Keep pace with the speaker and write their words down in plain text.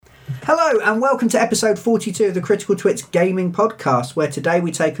Hello and welcome to episode 42 of the Critical Twits Gaming Podcast, where today we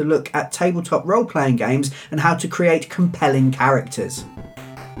take a look at tabletop role-playing games and how to create compelling characters.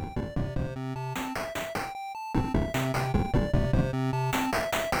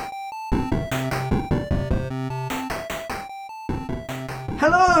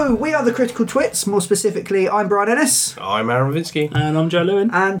 Hello, we are the Critical Twits. More specifically, I'm Brian Ennis. I'm Aaron Vinsky. And I'm Joe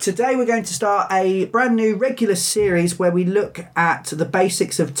Lewin. And today we're going to start a brand new regular series where we look at the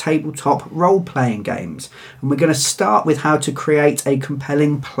basics of tabletop role-playing games. And we're going to start with how to create a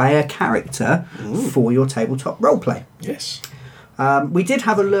compelling player character for your tabletop roleplay. Yes. We did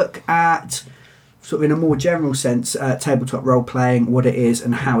have a look at, sort of in a more general sense, tabletop role-playing, what it is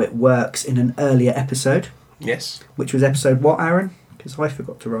and how it works in an earlier episode. Yes. Which was episode what, Aaron? Because I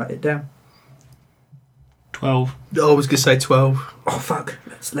forgot to write it down. 12. I was going to say 12. Oh fuck!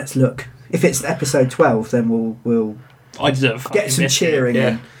 Let's look. If it's episode 12, then we'll I deserve get some cheering Yeah.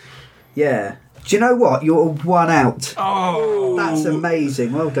 in. Yeah. Do you know what? You're one out. Oh, That's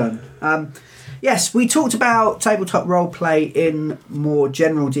amazing. Well done. Yes, we talked about tabletop roleplay in more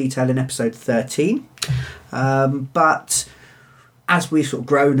general detail in episode 13, but as we've sort of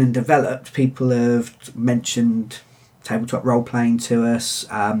grown and developed, people have mentioned tabletop role-playing to us.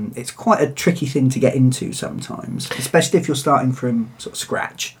 It's quite a tricky thing to get into sometimes, especially if you're starting from sort of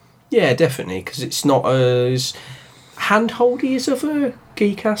scratch. Yeah, definitely, because it's not as hand-holdy as other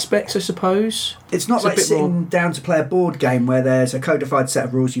geek aspects, I suppose. It's not It's a like bit sitting more- down to play a board game where there's a codified set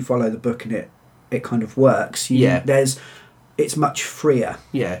of rules, you follow the book and it kind of works. It's much freer.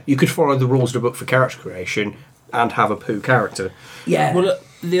 Yeah, you could follow the rules of the book for character creation and have a poo character. Yeah. Well,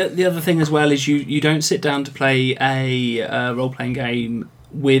 the other thing as well is you don't sit down to play a role-playing game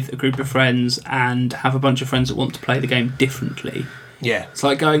with a group of friends and have a bunch of friends that want to play the game differently. Yeah. It's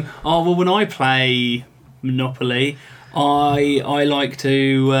like going, oh, well, when I play Monopoly, I like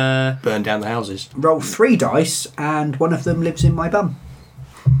to... Burn down the houses. Roll 3 dice and one of them lives in my bum.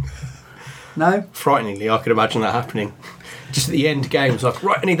 No? Frighteningly, I could imagine that happening. Just at the end game, it's like,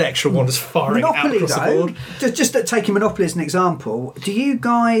 right, I need the extra one, just firing out Monopoly, across the though, board. just taking Monopoly as an example, do you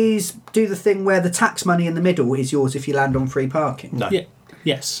guys do the thing where the tax money in the middle is yours if you land on free parking? No. Yeah.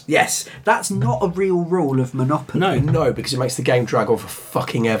 Yes. Yes, that's not a real rule of Monopoly. No, because it makes the game drag on for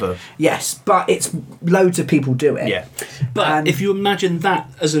fucking ever. Yes, but it's loads of people do it. Yeah. But if you imagine that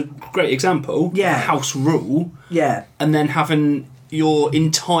as a great example, Yeah. house rule, Yeah. and then having your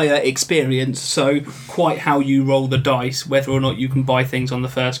entire experience, so quite how you roll the dice, whether or not you can buy things on the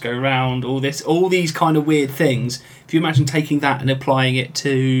first go round, all these kind of weird things. If you imagine taking that and applying it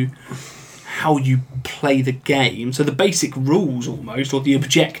to how you play the game, so the basic rules almost, or the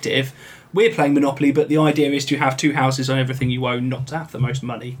objective, we're playing Monopoly, but the idea is to have 2 houses on everything you own, not to have the most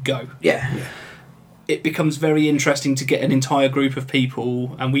money. Go. Yeah. It becomes very interesting to get an entire group of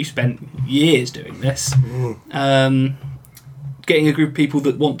people, and we've spent years doing this, getting a group of people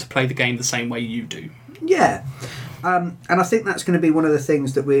that want to play the game the same way you do. Yeah. And I think that's going to be one of the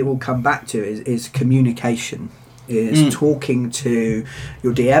things that we will come back to is communication, is talking to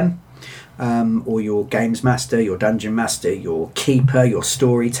your DM, or your games master, your dungeon master, your keeper, your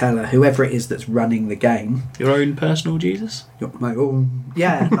storyteller, whoever it is that's running the game. Your own personal Jesus?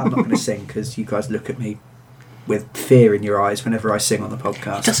 Yeah, I'm not going to sing because you guys look at me with fear in your eyes whenever I sing on the It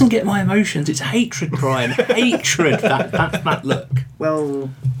podcast. doesn't get my emotions, it's hatred, Brian. Hatred, that look. Well,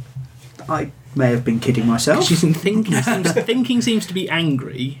 I may have been kidding myself. Thinking seems to be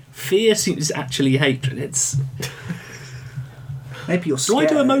angry. Fear seems actually hatred. It's... Maybe you're Do scared. I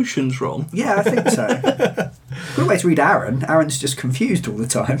do emotions wrong? Yeah, I think so. Good way to read Aaron. Aaron's just confused all the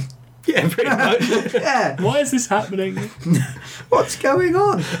time. Yeah, pretty much. Yeah. Why is this happening? What's going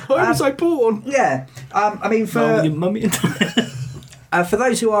on? Why was I born? Yeah. I mean, Well, your mummy and for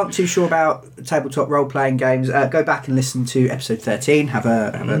those who aren't too sure about tabletop role-playing games, go back and listen to episode 13. Have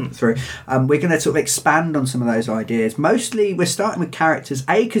a through. We're going to sort of expand on some of those ideas. Mostly, we're starting with characters.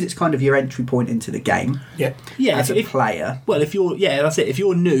 Because it's kind of your entry point into the game. Yeah. Yeah, As a player. Well, that's it. If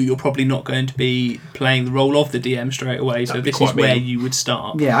you're new, you're probably not going to be playing the role of the DM straight away. So That'd be this is quite where mean. you would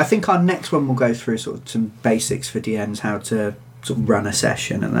start. Yeah, I think our next one will go through sort of some basics for DMs, how to sort of run a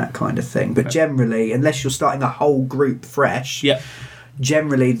session and that kind of thing. But generally, unless you're starting a whole group fresh, Yeah.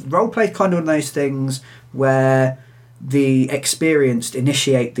 generally roleplay is kind of one of those things where the experienced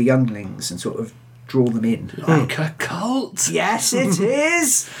initiate the younglings and sort of draw them in. Like a cult. Yes, it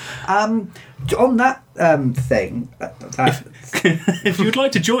is. On that thing, If you'd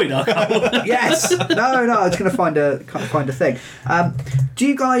like to join our cult. yes, no, I was going to find a thing. Do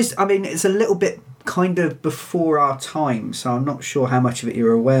you guys? I mean, it's a little bit kind of before our time, so I'm not sure how much of it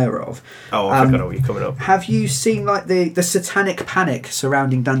you're aware of. Oh, I think I know what you're coming up. Have you seen like the satanic panic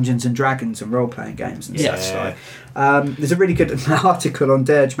surrounding Dungeons and Dragons and role-playing games and Yeah. such? There's a really good article on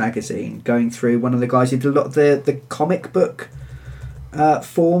Dirge magazine going through one of the guys who did a lot of the comic book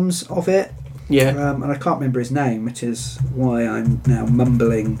forms of it. Yeah. And I can't remember his name, which is why I'm now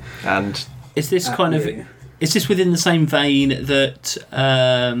mumbling. And Is this at kind of... you. Is this within the same vein that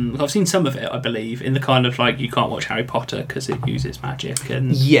I've seen some of it, I believe, in the kind of like you can't watch Harry Potter because it uses magic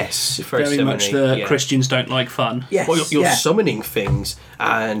and yes, very, very much the Christians don't like fun. Yes, Well, you're yeah. summoning things,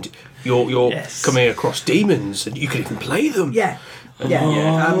 and you're Yes. coming across demons, and you can even play them. Yeah.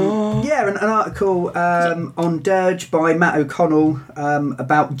 Yeah, an article on Dirge by Matt O'Connell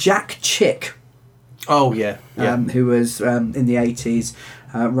about Jack Chick, Oh yeah, yeah. who was in the 80s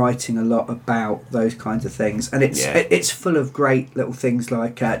writing a lot about those kinds of things, and it's full of great little things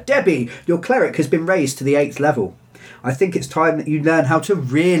like Debbie, your cleric has been raised to the 8th level. I think it's time that you learn how to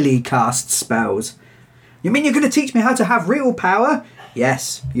really cast spells. You mean you're going to teach me how to have real power?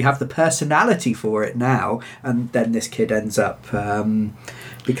 Yes, you have the personality for it now. And then this kid ends up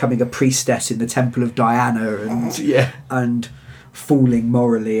becoming a priestess in the Temple of Diana and falling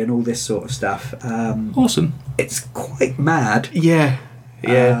morally and all this sort of stuff. Awesome. It's quite mad. Yeah.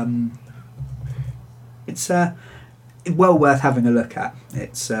 It's well worth having a look at.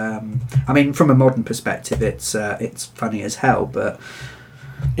 It's I mean, from a modern perspective, it's funny as hell, but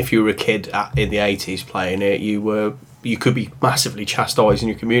If you were a kid in the 80s playing it, you could be massively chastised in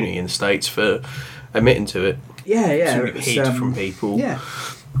your community in the States for admitting to it. yeah, So it was, heat from people. Yeah.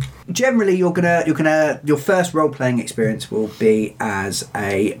 Generally, your first role playing experience will be as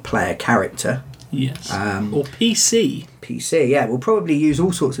a player character. Yes. Um, or PC. PC, yeah, we'll probably use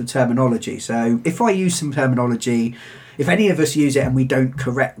all sorts of terminology. So if I use some terminology, if any of us use it and we don't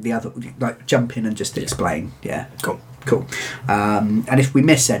correct the other, like jump in and just explain. Yeah, cool. And if we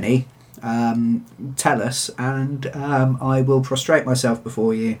miss any, tell us, and I will prostrate myself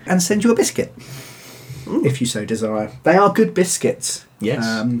before you and send you a biscuit, if you so desire. They are good biscuits.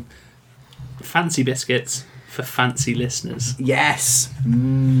 Yes. Fancy biscuits for fancy listeners. Yes.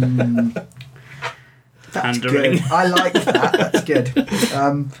 That's Pandering. good. I like that. That's good.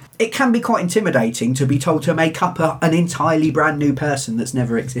 It can be quite intimidating to be told to make up an entirely brand new person that's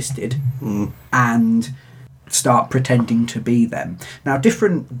never existed and start pretending to be them. Now,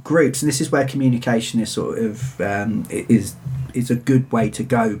 different groups, and this is where communication is sort of is a good way to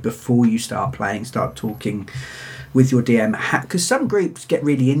go before you start playing, start talking with your DM, because some groups get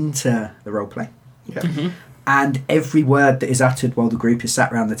really into the role play. Yeah. Mm-hmm. And every word that is uttered while the group is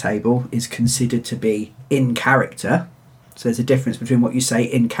sat around the table is considered to be in character. So there's a difference between what you say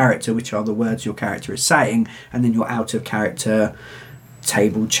in character, which are the words your character is saying, and then your out of character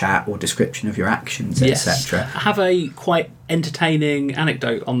table chat or description of your actions, Yes. etc. I have a quite entertaining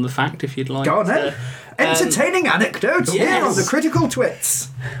anecdote on the fact, if you'd like. Go on then. Entertaining anecdotes here yes. on the Critical Twits.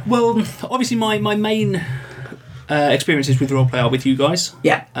 Well, obviously my main experiences with roleplay are with you guys.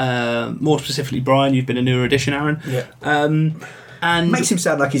 Yeah. More specifically, Brian, you've been a newer addition, Aaron. Yeah. And Makes him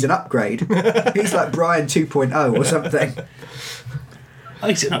sound like he's an upgrade. He's like Brian 2.0 or something.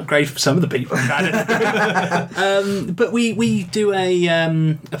 it's an upgrade for some of the people. But we do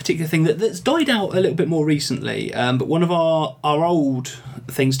a particular thing that's died out a little bit more recently. But one of our old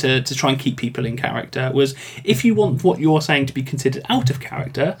things to try and keep people in character was, if you want what you're saying to be considered out of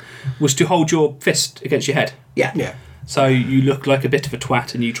character, was to hold your fist against your head. Yeah. Yeah. So you look like a bit of a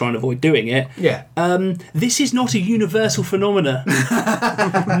twat and you try and avoid doing it. Yeah. This is not a universal phenomena.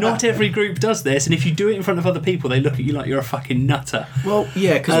 Not every group does this, and if you do it in front of other people, they look at you like you're a fucking nutter. Well,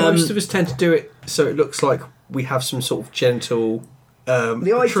 yeah, because most of us tend to do it so it looks like we have some sort of gentle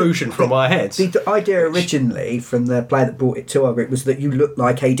protrusion from our heads. The idea originally from the player that brought it to our group was that you look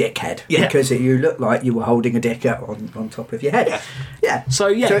like a dickhead. Yeah. Because you look like you were holding a dick on top of your head. Yeah. So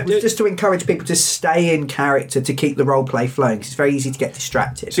So it was just to encourage people to stay in character, to keep the role play flowing, because it's very easy to get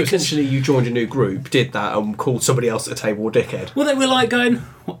distracted. So essentially, you joined a new group, did that, and called somebody else at the table a dickhead. well, they were like going,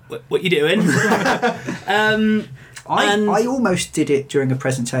 "What you doing?" I almost did it during a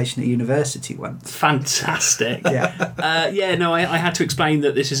presentation at university once. Fantastic. Yeah. No, I had to explain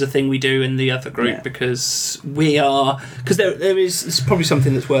that this is a thing we do in the other group, Yeah. because there is, it's probably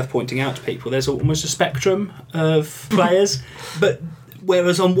something that's worth pointing out to people. There's almost a spectrum of players, but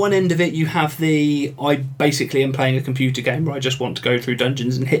whereas on one end of it you have I basically am playing a computer game where I just want to go through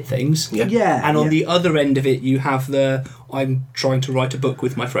dungeons and hit things. Yeah. Yeah. And on yeah. the other end of it you have I'm trying to write a book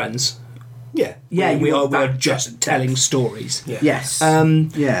with my friends. Yeah. Yeah, We're just telling stories. Yeah. Yes. Um,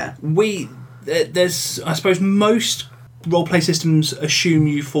 yeah. there's, I suppose, most role-play systems assume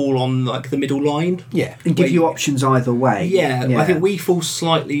you fall on like the middle line. Yeah. And give you options either way. Yeah, I think we fall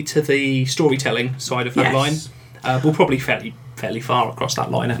slightly to the storytelling side of that line. We're probably fairly far across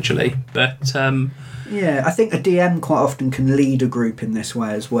that line actually, but yeah, I think a DM quite often can lead a group in this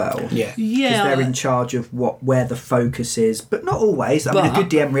way as well. Yeah. Because they're in charge of where the focus is, but not always. I mean, a good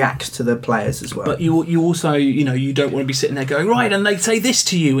DM reacts to the players as well. But you also, you don't want to be sitting there going, right, and they say this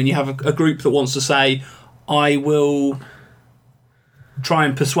to you, and you have a group that wants to say, I will try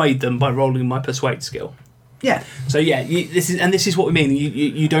and persuade them by rolling my persuade skill. Yeah. So this is what we mean.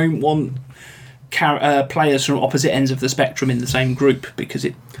 You don't want players from opposite ends of the spectrum in the same group because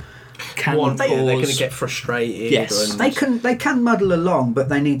it can cause... They're going to get frustrated. Yes. They can muddle along, but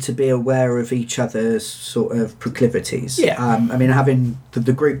they need to be aware of each other's sort of proclivities. Yeah. I mean, having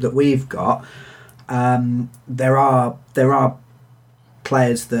the group that we've got, there are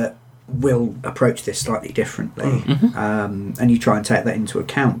players that will approach this slightly differently, and you try and take that into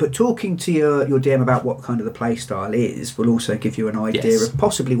account. But talking to your DM about what kind of the play style is will also give you an idea of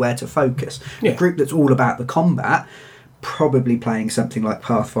possibly where to focus. Yeah. A group that's all about the combat, probably playing something like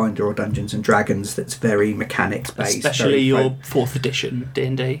Pathfinder or Dungeons and Dragons that's very mechanics based, especially your 4th edition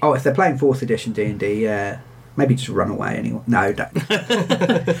D&D. Oh, if they're playing 4th edition D&D, yeah. Maybe just run away anyway. No, don't.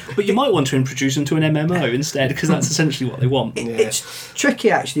 But you might want to introduce them to an MMO instead, because that's essentially what they want. It's tricky,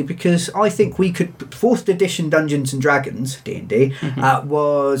 actually, because I think we could... 4th edition Dungeons & Dragons, D&D,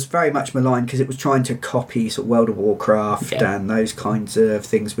 was very much maligned because it was trying to copy sort of World of Warcraft and those kinds of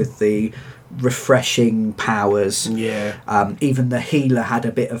things with the refreshing powers. Yeah. Even the healer had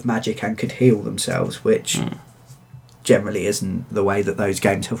a bit of magic and could heal themselves, which... generally isn't the way that those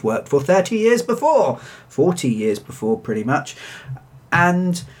games have worked for 30 years before, 40 years before pretty much,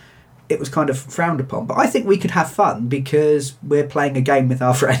 and it was kind of frowned upon. But I think we could have fun because we're playing a game with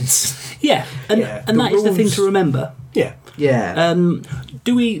our friends. And that is the thing to remember. Yeah.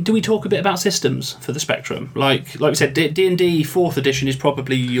 Do we talk a bit about systems for the Spectrum? Like we said, D&D 4th edition is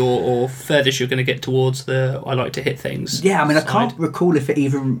probably or furthest you're going to get towards the I like to hit things. Yeah, I mean, I can't recall if it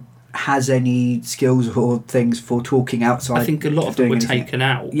even has any skills or things for talking outside. I think a lot of them were taken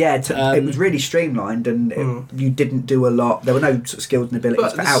out. Yeah, it was really streamlined, and you didn't do a lot. There were no sort of skills and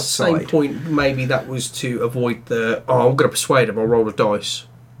abilities for outside. At the same point, maybe that was to avoid I'm going to persuade him, I'll roll a dice.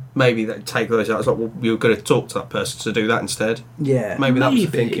 Maybe that take those out. It's like, well, you're going to talk to that person to do that instead. Yeah. Maybe that was the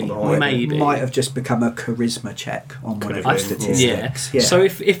thinking behind it. It might have just become a charisma check on one of the statistics. Yeah. So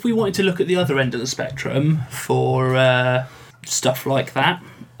if we wanted to look at the other end of the spectrum for stuff like that,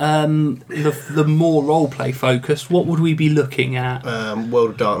 the more roleplay focused, what would we be looking at? World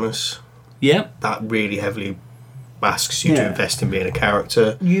of Darkness. Yeah. That really heavily asks you to invest in being a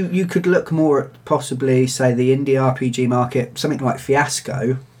character. You could look more at possibly, say, the indie RPG market, something like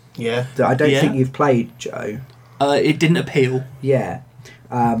Fiasco. Yeah. That I don't think you've played, Joe. It didn't appeal. Yeah.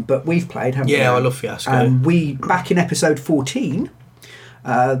 But we've played, haven't we? Yeah, I love Fiasco. Back in episode 14...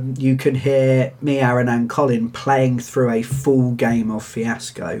 you can hear me, Aaron and Colin playing through a full game of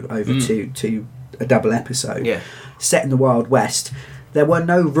Fiasco over to a double episode set in the Wild West. There were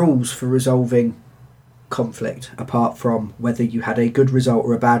no rules for resolving conflict apart from whether you had a good result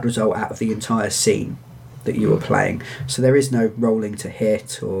or a bad result out of the entire scene that you were playing. So there is no rolling to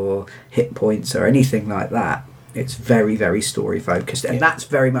hit or hit points or anything like that. It's very, very story focused, and that's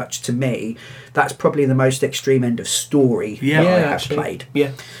very much, to me, that's probably the most extreme end of story that I have played.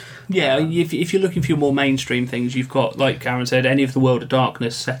 Yeah, if you're looking for your more mainstream things, you've got, like Aaron said, any of the World of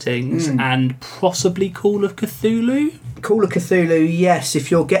Darkness settings, and possibly Call of Cthulhu. Call of Cthulhu, yes.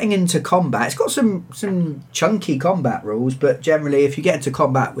 If you're getting into combat, it's got some chunky combat rules, but generally, if you get into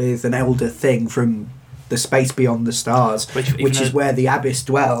combat with an elder thing from the space beyond the stars, which is where the abyss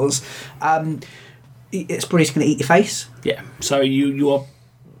dwells. It's probably just going to eat your face. Yeah. So you are.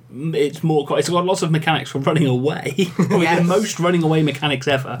 It's got lots of mechanics for running away. The most running away mechanics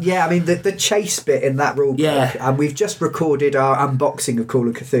ever. Yeah, I mean the chase bit in that rule book. And we've just recorded our unboxing of Call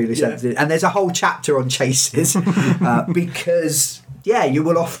of Cthulhu, and there's a whole chapter on chases because you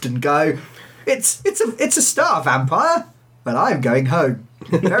will often go, it's a star vampire, but I'm going home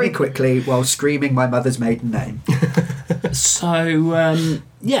very quickly while screaming my mother's maiden name. So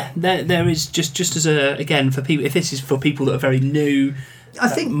there is just as again for people, if this is for people that are very new, I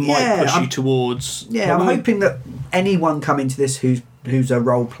think might push you towards. Yeah, I'm hoping that anyone coming to this who's a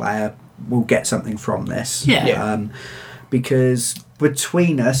role player will get something from this. Because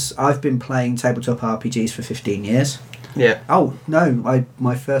between us, I've been playing tabletop RPGs for 15 years. Yeah. Oh no,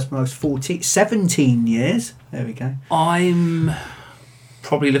 my first one was 17 years. There we go. I'm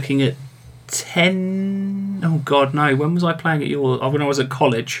probably looking at 10. Oh God, no! When was I playing at when I was at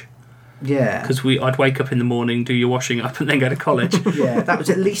college? Yeah. Because I'd wake up in the morning, do your washing up, and then go to college. Yeah, that was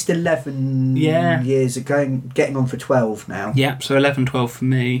at least 11 Yeah. years ago, getting on for 12 now. Yeah, so 11, 12 for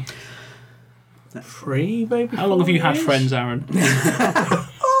me. 3, maybe. How long have you 4 had years? friends, Aaron?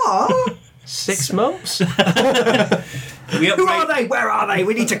 Oh, 6 months. We who are they? Where are they?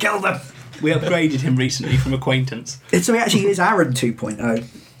 We need to kill them. We upgraded him recently from acquaintance. So he actually is Aaron 2.0.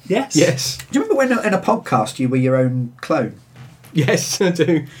 Yes. Yes. Do you remember when in a podcast you were your own clone? Yes, I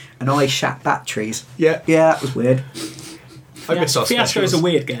do. And I shat batteries. Yeah. Yeah, that was weird. I miss our Fiasco is specials. a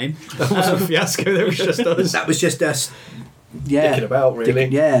weird game. That wasn't a fiasco. That was just us That was just us. Yeah. dicking about, really.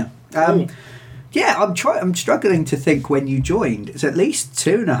 Yeah. Yeah, I'm struggling to think when you joined. It's at least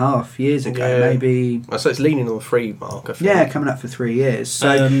 2.5 years ago, Yeah. maybe. So it's leaning on the 3 mark, I think. Yeah, coming up for 3 years.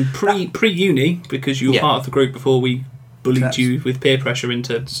 So Pre uni, because you were Yeah. part of the group before we bullied That's- you with peer pressure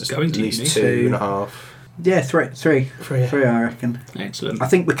into It's going at to least uni. 2.5. yeah, three, Three. I reckon. Excellent. I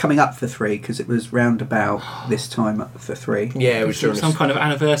think we're coming up for 3 because it was round about this time up for 3. Yeah, it was during Some kind of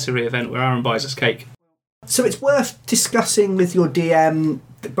anniversary event where Aaron buys us cake. So it's worth discussing with your DM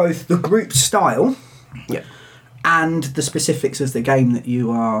both the group style, Yeah. and the specifics of the game that you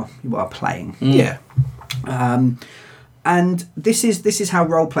are playing. Yeah. And this is how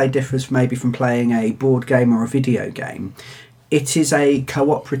roleplay differs maybe from playing a board game or a video game. It is a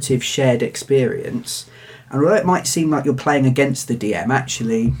cooperative shared experience, and although it might seem like you're playing against the DM,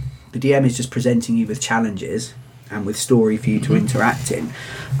 actually the DM is just presenting you with challenges and with story for you to interact in,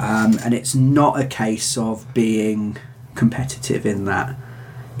 and it's not a case of being competitive in that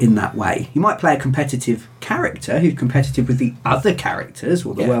way. You might play a competitive character who's competitive with the other characters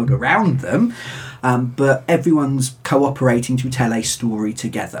or the Yeah. world around them, but everyone's cooperating to tell a story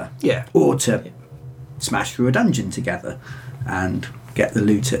together, Yeah. or to smash through a dungeon together and get the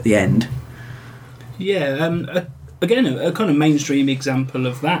loot at the end. Yeah, again, a kind of mainstream example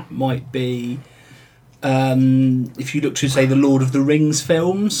of that might be if you look to, say, the Lord of the Rings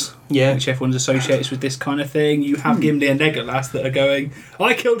films, Yeah. which everyone's associates with this kind of thing. You have Gimli and Legolas that are going,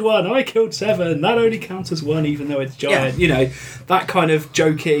 I killed 1, I killed 7, that only counts as 1 even though it's giant. Yeah. You know, that kind of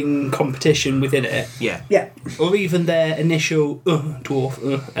joking competition within it. Yeah. Yeah, Or even their initial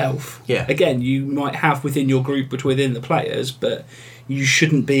dwarf, elf. Yeah. Again, you might have within your group, but within the players, but you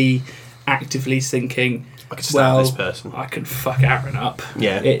shouldn't be actively thinking, I could stab this person. I can fuck Aaron up.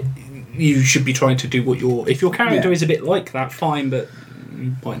 Yeah. You should be trying to do what if your character Yeah. is a bit like that, fine, but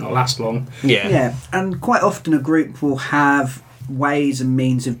you might not last long. Yeah. yeah, and quite often a group will have ways and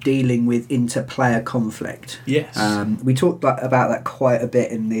means of dealing with interplayer conflict. Yes. We talked about that quite a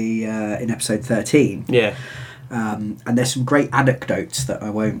bit in the in episode 13. Yeah. And there's some great anecdotes that I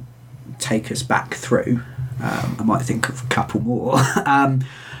won't take us back through. I might think of a couple more.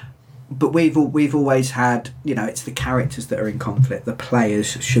 But we've always had, it's the characters that are in conflict. The players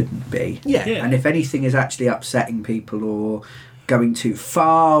shouldn't be. Yeah. Yeah. And if anything is actually upsetting people or going too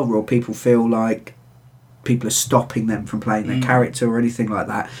far, or people feel like people are stopping them from playing their character or anything like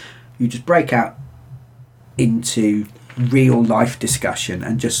that, you just break out into real life discussion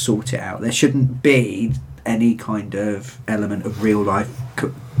and just sort it out. There shouldn't be any kind of element of real life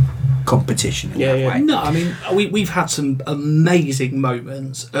competition in Yeah, that yeah. way. No, I mean, we've had some amazing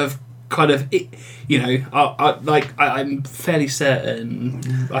moments of kind of I'm fairly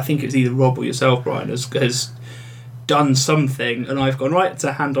certain. I think it was either Rob or yourself, Brian, has done something, and I've gone, right, it's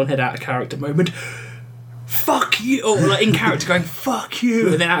a hand on head out of character moment. Fuck you, or like in character going fuck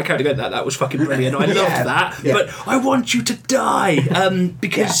you, and then out of character going that was fucking brilliant. I loved Yeah, that, yeah. but I want you to die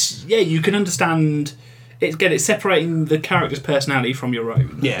because you can understand. It's separating the character's personality from your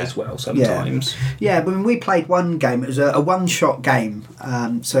own as well sometimes. Yeah, but when we played one game, it was a one-shot game.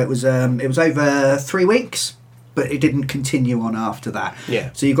 So it was over 3 weeks, but it didn't continue on after that.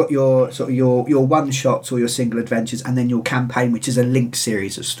 Yeah. So you got your sort of your one-shots or your single adventures, and then your campaign, which is a linked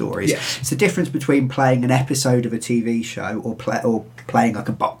series of stories. Yes. It's the difference between playing an episode of a TV show or playing like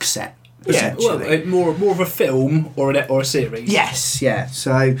a box set. Yeah, Essentially. Well, more of a film or a series. Yes, yeah.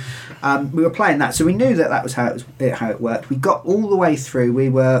 So we were playing that, so we knew that was how it worked. We got all the way through. We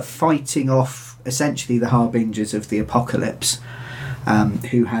were fighting off essentially the harbingers of the apocalypse,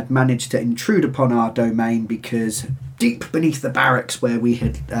 who had managed to intrude upon our domain because deep beneath the barracks where we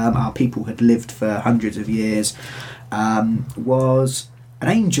had our people had lived for hundreds of years was an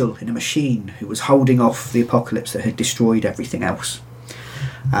angel in a machine who was holding off the apocalypse that had destroyed everything else.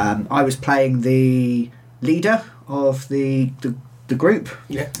 I was playing the leader of the group.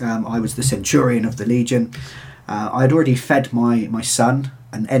 Yeah. I was the centurion of the legion. I had already fed my son,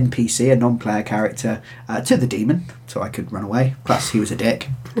 an NPC, a non-player character, to the demon, so I could run away. Plus, he was a dick,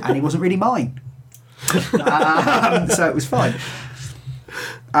 and he wasn't really mine. So it was fine.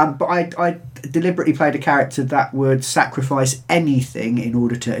 But I deliberately played a character that would sacrifice anything in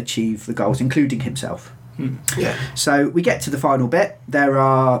order to achieve the goals, including himself. Yeah. So we get to the final bit.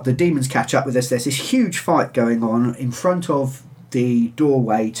 The demons catch up with us. There's this huge fight going on in front of the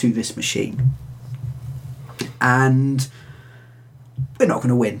doorway to this machine. And we're not going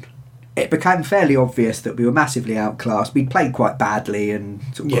to win. It became fairly obvious that we were massively outclassed. We played quite badly and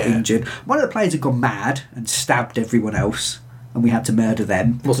sort of got injured. One of the players had gone mad and stabbed everyone else, and we had to murder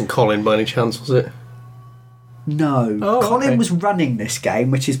them. Wasn't Colin by any chance, was it? No. Oh, Colin okay. was running this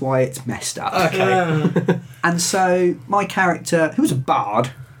game, which is why it's messed up. Okay. And so my character, who was a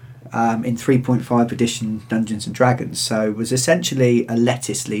bard in 3.5 edition Dungeons and Dragons, so was essentially a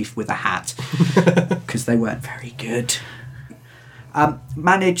lettuce leaf with a hat, because they weren't very good.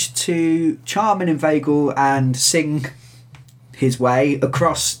 Managed to charm and inveigle and sing his way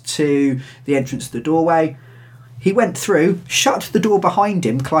across to the entrance to the doorway. He went through, shut the door behind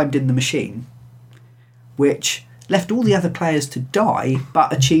him, climbed in the machine, which left all the other players to die,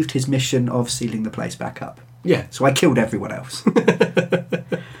 but achieved his mission of sealing the place back up. Yeah. So I killed everyone else.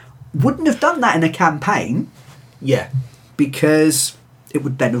 Wouldn't have done that in a campaign, Yeah. because it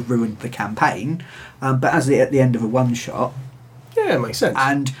would then have ruined the campaign. But at the end of a one-shot, Yeah, it makes sense.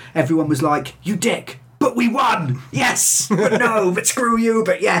 and everyone was like, "You dick, but we won! Yes! But no, but screw you,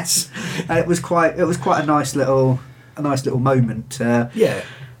 but yes!" And it was quite a nice little moment to yeah.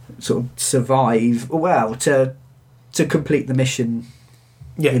 sort of survive, to complete the mission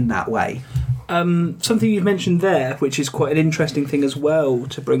Yeah. in that way. Something you've mentioned there, which is quite an interesting thing as well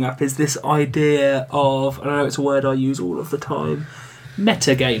to bring up, is this idea of, I know it's a word I use all of the time,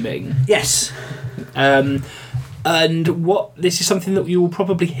 metagaming. Yes. And this is something that you will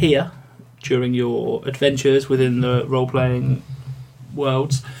probably hear during your adventures within the role-playing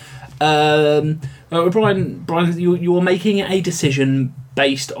worlds. Brian, you're making a decision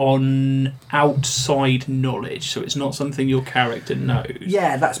based on outside knowledge, so it's not something your character knows.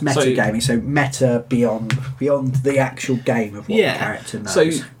 Yeah, that's metagaming. So meta beyond the actual game of what the character knows. So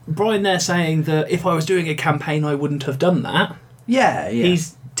Brian, they're saying that if I was doing a campaign, I wouldn't have done that. yeah.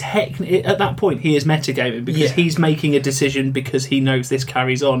 He's at that point he is metagaming because he's making a decision because he knows this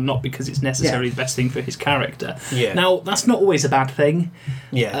carries on, not because it's necessarily the best thing for his character. Yeah. Now that's not always a bad thing.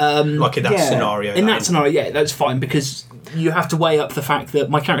 Yeah. Like in that scenario. In that scenario, that's fine, because you have to weigh up the fact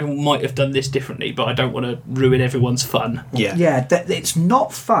that my character might have done this differently, but I don't want to ruin everyone's fun. Yeah. Yeah, it's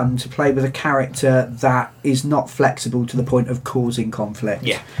not fun to play with a character that is not flexible to the point of causing conflict.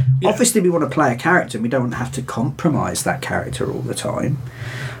 Yeah. Obviously, we want to play a character and we don't want to have to compromise that character all the time.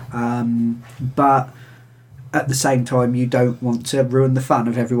 But at the same time, you don't want to ruin the fun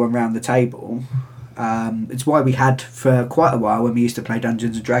of everyone around the table. It's why we had, for quite a while, when we used to play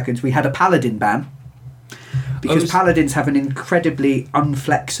Dungeons and Dragons, we had a paladin ban. Because paladins have an incredibly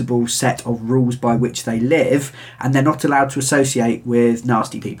unflexible set of rules by which they live, and they're not allowed to associate with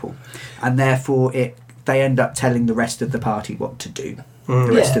nasty people. And therefore, they end up telling the rest of the party what to do.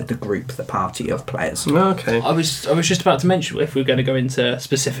 The rest of the group, the party of players. Okay. I was just about to mention, if we're going to go into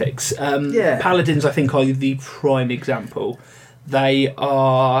specifics, paladins I think are the prime example. They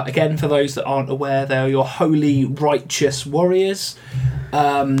are, again, for those that aren't aware, they are your holy righteous warriors.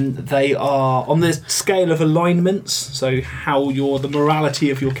 They are on the scale of alignments, so how the morality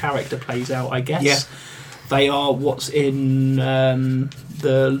of your character plays out, I guess. Yeah. They are what's in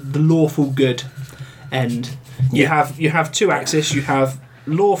the lawful good end. You have two axes. You have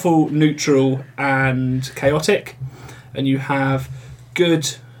lawful, neutral, and chaotic, and you have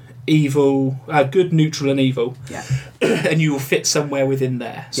good, evil, good, neutral, and evil. Yeah. And you will fit somewhere within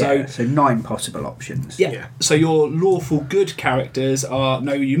there. So 9 possible options. Yeah. So your lawful good characters are,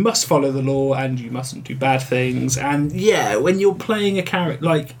 no, you must follow the law and you mustn't do bad things. And when you're playing a character,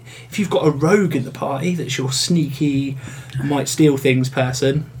 like if you've got a rogue in the party that's your sneaky, might steal things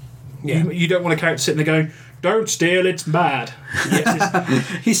person, you don't want a character sitting there going, "Don't steal, it's bad."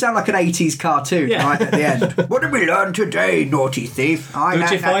 You sound like an 80s cartoon right at the end. What did we learn today, naughty thief?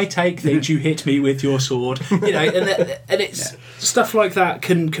 I take things, you hit me with your sword. And it's stuff like that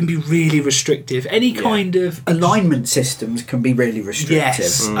can be really restrictive. Any kind of alignment systems can be really restrictive.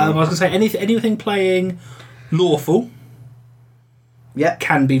 Yes. I was going to say anything playing lawful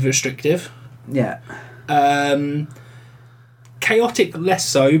can be restrictive. Yeah. chaotic less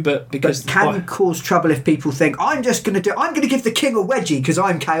so, but because But can cause trouble if people think I'm going to give the king a wedgie because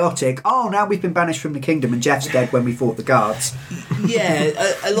I'm chaotic. Oh, now we've been banished from the kingdom and Jeff's dead when we fought the guards. yeah,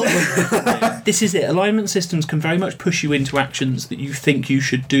 a lot of this is it. Alignment systems can very much push you into actions that you think you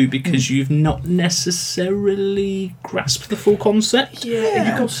should do because you've not necessarily grasped the full concept.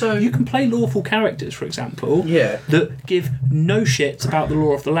 You can play lawful characters, for example, that give no shits about the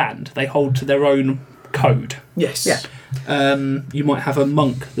law of the land. They hold to their own code. Yes. Yeah. You might have a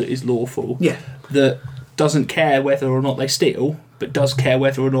monk that is lawful. Yeah. That doesn't care whether or not they steal, but does care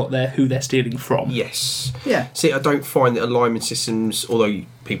whether or not who they're stealing from. Yes. Yeah. See, I don't find that alignment systems, although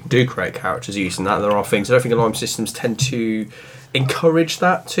people do create characters using that, there are things. I don't think alignment systems tend to encourage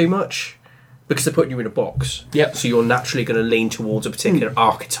that too much. Because they're putting you in a box. Yep. So you're naturally going to lean towards a particular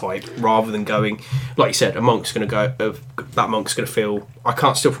archetype rather than going, like you said, a monk's going to go, that monk's going to feel, I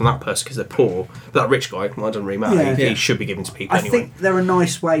can't steal from that person because they're poor. But that rich guy, well, it doesn't really matter. He should be given to people anyway. I think they're a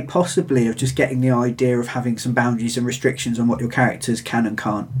nice way, possibly, of just getting the idea of having some boundaries and restrictions on what your characters can and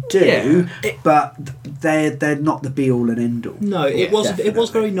can't do. Yeah. But they're not the be-all and end-all. No, it was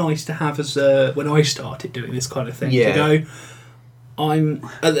very nice to have as when I started doing this kind of thing. To go,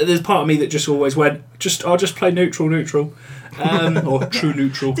 there's part of me that just always went, I'll just play neutral, or true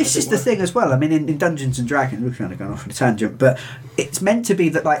neutral. This is the thing as well. I mean, in Dungeons and Dragons, we're kind of going off on a tangent, but it's meant to be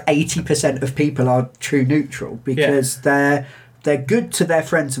that like 80% of people are true neutral because they're good to their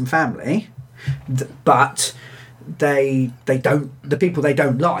friends and family, but they don't, the people they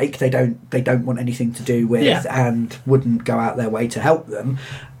don't like, they don't want anything to do with and wouldn't go out their way to help them,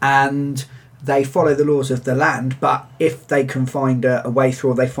 and they follow the laws of the land, but if they can find a way through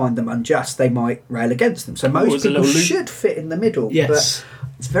or they find them unjust, they might rail against them. So most people should fit in the middle. Yes. But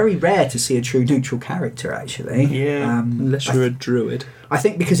it's very rare to see a true neutral character, actually. Yeah. Unless you're a druid. I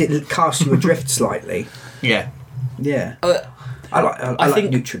think because it casts you adrift slightly. Yeah. Yeah. I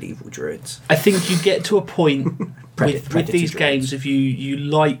like neutral evil druids. I think you get to a point with these druids. Games, if you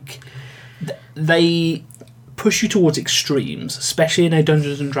like... They push you towards extremes, especially in a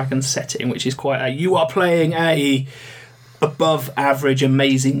Dungeons and Dragons setting, which is quite you are playing a above average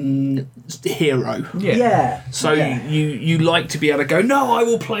amazing hero. So you like to be able to go, no, I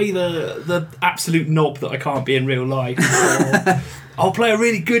will play the absolute knob that I can't be in real life. Or, I'll play a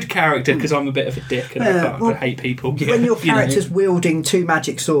really good character because I'm a bit of a dick and I hate people. When your character's wielding two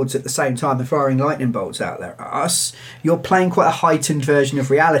magic swords at the same time and firing lightning bolts out there at us, you're playing quite a heightened version of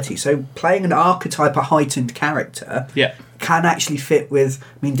reality. So playing an archetype, a heightened character, can actually fit with...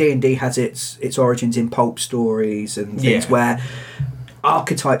 I mean, D&D has its origins in pulp stories and things where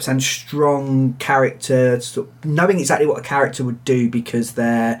archetypes and strong characters, knowing exactly what a character would do because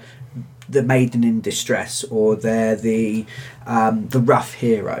they're the maiden in distress or they're the rough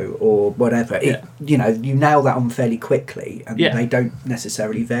hero or whatever. You nail that on fairly quickly and they don't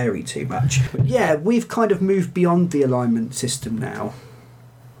necessarily vary too much. Yeah, we've kind of moved beyond the alignment system now,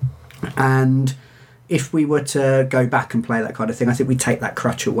 and if we were to go back and play that kind of thing, I think we'd take that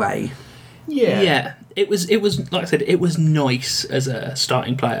crutch away. Yeah. It was like I said, it was nice as a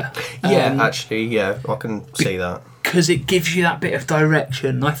starting player. Actually, I can see that. Because it gives you that bit of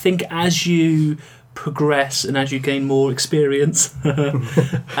direction. I think as you progress and as you gain more experience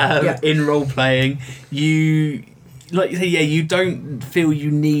in role playing, you don't feel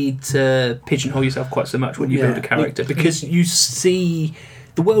you need to pigeonhole yourself quite so much when you build a character because you see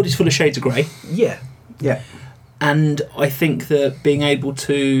the world is full of shades of grey. Yeah. And I think that being able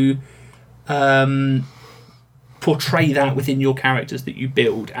to portray that within your characters that you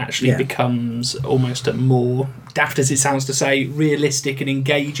build actually becomes almost a more, daft as it sounds to say, realistic and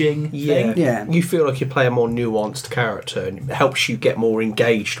engaging thing. Yeah. You feel like you play a more nuanced character and it helps you get more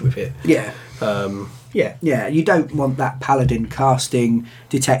engaged with it. Yeah, you don't want that paladin casting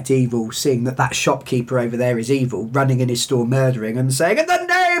detect evil, seeing that shopkeeper over there is evil, running in his store murdering and saying, in the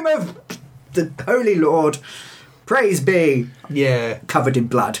name of the Holy Lord, praise be. Yeah. Covered in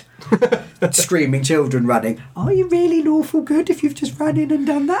blood. Screaming children running. Are you really lawful good if you've just run in and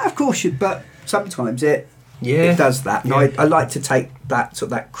done that? Of course you, but sometimes it does that. And I like to take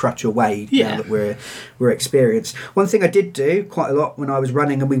that crutch away now that we're experienced. One thing I did do quite a lot when I was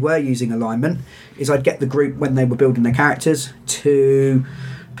running and we were using alignment is I'd get the group when they were building their characters to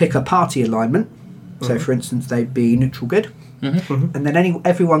pick a party alignment. So for instance they'd be neutral good, and then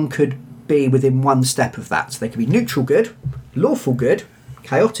everyone could be within one step of that. So they could be neutral good, lawful good,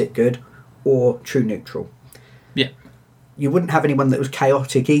 chaotic good, or true neutral. You wouldn't have anyone that was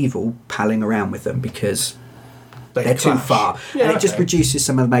chaotic evil palling around with them because they're too clash. far, Yeah, and it just okay. reduces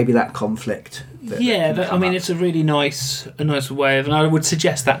some of maybe that conflict. I mean, it's a really nice way of, and I would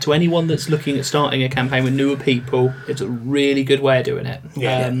suggest that to anyone that's looking at starting a campaign with newer people. It's a really good way of doing it.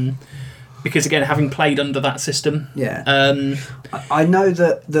 Yeah. Because again, having played under that system, I know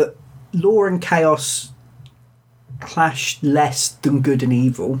that law and chaos clash less than good and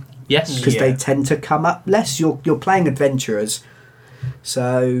evil. Yes, because they tend to come up less. You're playing adventurers,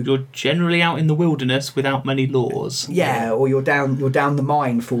 so you're generally out in the wilderness without many laws. Yeah, or you're down the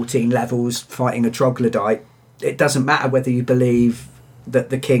mine 14 levels fighting a troglodyte. It doesn't matter whether you believe that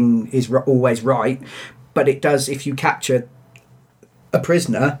the king is always right, but it does if you capture a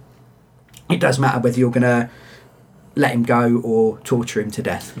prisoner. It does matter whether you're going to let him go or torture him to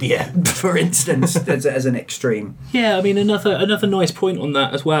death. Yeah. For instance, as an extreme. Yeah, I mean, another nice point on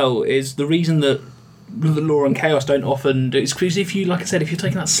that as well is the reason that the law and chaos don't often do is because if you, like I said, if you're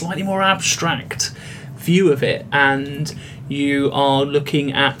taking that slightly more abstract view of it and you are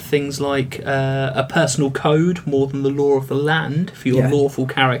looking at things like a personal code more than the law of the land for your lawful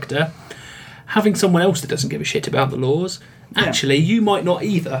character, having someone else that doesn't give a shit about the laws, actually, you might not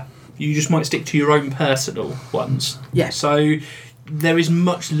either. You just might stick to your own personal ones. Yeah. So there is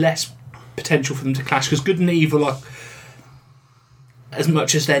much less potential for them to clash because good and evil are, as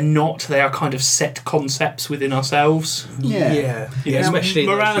much as they're not, they are kind of set concepts within ourselves. Yeah. You know, Especially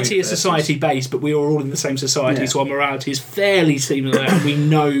morality is society based, but we are all in the same society, so our morality is fairly similar. And we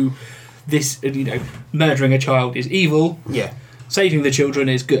know this. You know, murdering a child is evil. Yeah. Saving the children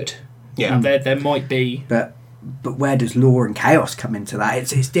is good. Yeah. And there might be. But where does law and chaos come into that?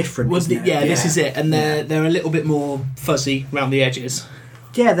 It's different. Well, isn't it? This is it, and they're a little bit more fuzzy around the edges.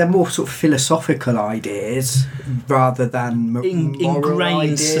 Yeah, they're more sort of philosophical ideas rather than moral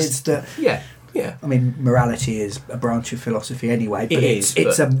ingrained ideas. Yeah. I mean, morality is a branch of philosophy anyway, but it's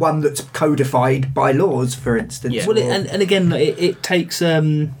but a one that's codified by laws, for instance. Yeah. Well, and again, it takes our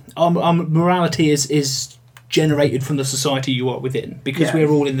morality is generated from the society you are within because we're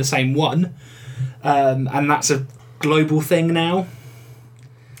all in the same one. And that's a global thing now.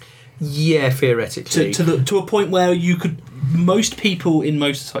 Yeah, theoretically. To a point where most people in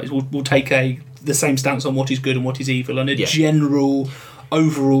most societies will take the same stance on what is good and what is evil in a general,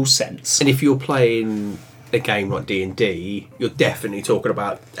 overall sense. And if you're playing a game like D&D, you're definitely talking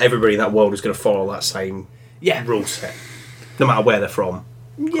about everybody in that world is going to follow that same rule set, no matter where they're from.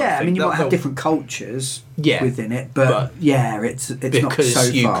 Yeah, I mean, you might have different cultures within it, but it's because not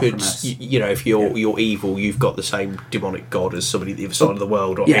so you far could, from us. you know, if you're evil, you've got the same demonic god as somebody at the other side of the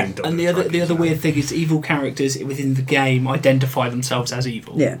world. Or and the other weird thing is evil characters within the game identify themselves as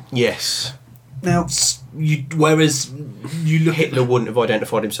evil. Yeah. Yes. Now, whereas you look Hitler wouldn't have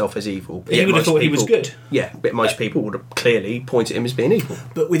identified himself as evil. He would have thought he was good. Yeah, but most people would have clearly pointed him as being evil.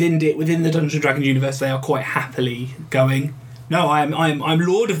 But within the Dungeons and Dragons universe, they are quite happily going, no, I'm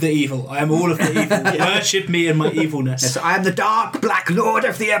Lord of the Evil. I am all of the evil. Worship me and my evilness. yes, I am the dark black lord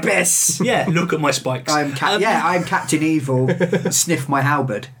of the abyss. Yeah, look at my spikes. I'm Captain Evil. Sniff my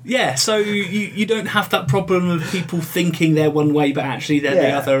halberd. Yeah, so you don't have that problem of people thinking they're one way, but actually they're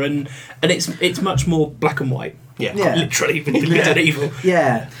the other, and it's much more black and white. Yeah. Literally, good and evil.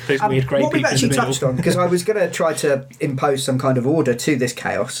 Yeah. Those weird grey what we've people in actually the middle. touched on, because I was going to try to impose some kind of order to this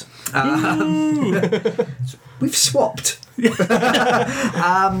chaos. We've swapped.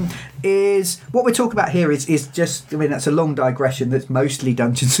 Is what we're talking about here is just, I mean, that's a long digression that's mostly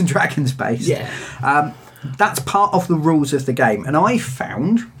Dungeons and Dragons based. Yeah. That's part of the rules of the game. And I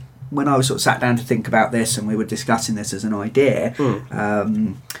found, when I was sort of sat down to think about this and we were discussing this as an idea,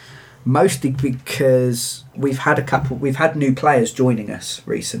 mostly because we've had new players joining us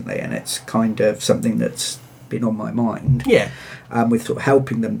recently, and it's kind of something that's been on my mind. Yeah. With sort of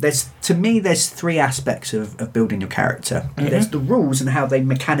helping them. There's three aspects of building your character. Mm-hmm. There's the rules and how they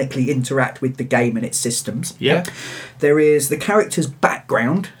mechanically interact with the game and its systems. Yeah. There is the character's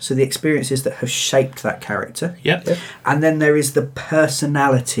background, so the experiences that have shaped that character. Yep. And then there is the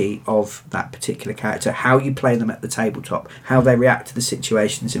personality of that particular character, how you play them at the tabletop, how they react to the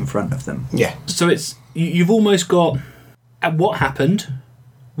situations in front of them. Yeah. So it's you've almost got what happened,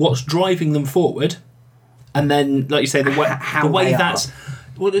 what's driving them forward, and then, like you say, the way that's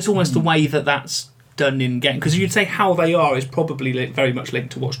well, it's almost the way that's done in game, because you'd say how they are is probably very much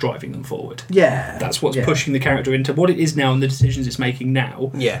linked to what's driving them forward. Yeah, that's what's pushing the character into what it is now and the decisions it's making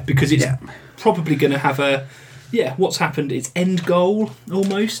now. Yeah, because it's probably going to have what's happened, its end goal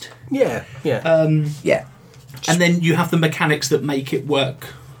almost. Yeah. And then you have the mechanics that make it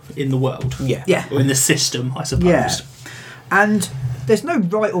work in the world. Yeah. Or in the system, I suppose. Yeah. And there's no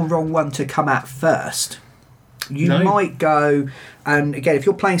right or wrong one to come at first. You might go, and again, if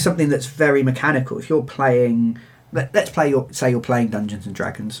you're playing something that's very mechanical, if you're playing let's say you're playing Dungeons and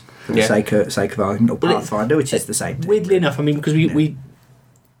Dragons for the Yeah. sake of argument, or Pathfinder, which is the same thing. Weirdly enough, I mean, because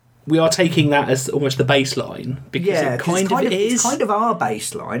we are taking that as almost the baseline, because Yeah, it 'cause kind of is. It's kind of our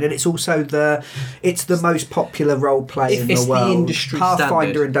baseline, and it's also the most popular role play in It's the the world. industry Pathfinder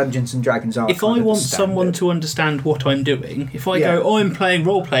standard. and Dungeons and Dragons are. If kind I of want the someone standard. to understand what I'm doing, if I Yeah. go, oh, I'm playing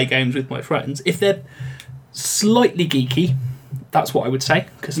role-play games with my friends, if they're slightly geeky, that's what I would say,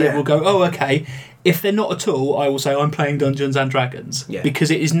 because they Yeah. will go, oh, okay. If they're not at all, I will say I'm playing Dungeons and Dragons, Yeah. because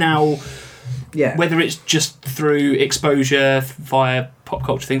it is now, yeah, whether it's just through exposure via pop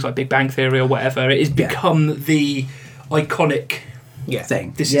culture, things like Big Bang Theory or whatever, it has Yeah. become the iconic. Yeah.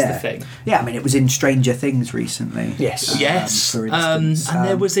 thing. This yeah. is the thing. Yeah, I mean, it was in Stranger Things recently. Yes. Yes, for instance, and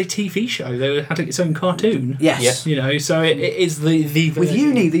there was a TV show. They had its own cartoon. Yes. You know, so it is the With version.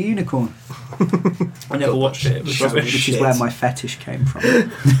 Uni the unicorn, I never watched it. It was rubbish. which is where my fetish came from.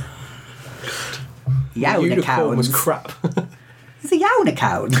 Unicorn was Yaunicorns. crap. It's a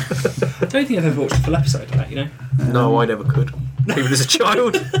yaunicorn. I don't think I've ever watched a full episode of that. You know. No, I never could. Even as a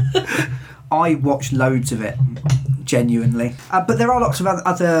child. I watched loads of it, genuinely. But there are lots of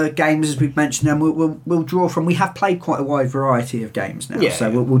other games, as we've mentioned, and we'll draw from. We have played quite a wide variety of games now, Yeah. so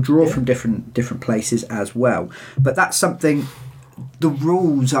we'll draw from different places as well. But that's something. The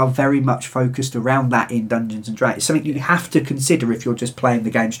rules are very much focused around that in Dungeons and Dragons. It's something you have to consider if you're just playing the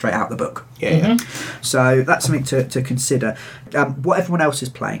game straight out the book. Yeah. So that's something to consider. What everyone else is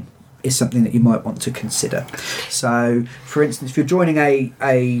playing is something that you might want to consider. So, for instance, if you're joining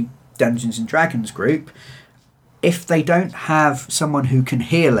a Dungeons and Dragons group, if they don't have someone who can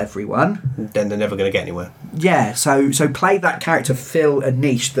heal everyone, Then they're never going to get anywhere. yeah, so play that character, fill a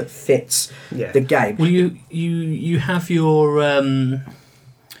niche that fits Yeah. the game. Well, you have your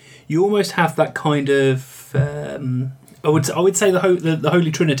you almost have that kind of I would say the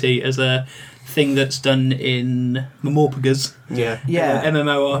Holy Trinity as a thing that's done in Mamorpagas. Yeah. Yeah.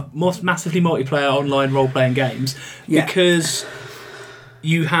 MMO are massively multiplayer online role playing games Yeah. because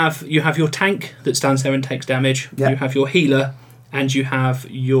you have your tank that stands there and takes damage. Yeah. You have your healer. And you have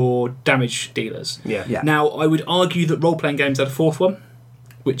your damage dealers. Yeah. Yeah. Now, I would argue that role playing games are the fourth one,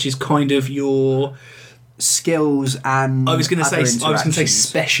 which is kind of your. Skills and I was going to say interactions.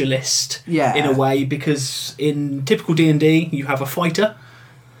 specialist. Yeah. In a way, because in typical D&D, you have a fighter,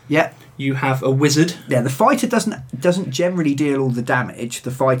 Yeah. you have a wizard, Yeah, the fighter doesn't generally deal all the damage.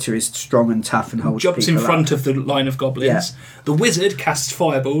 The fighter is strong and tough and holds jumps in people front up. of the line of goblins. The wizard casts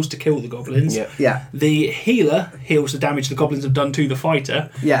fireballs to kill the goblins. Yeah. Yeah. The healer heals the damage the goblins have done to the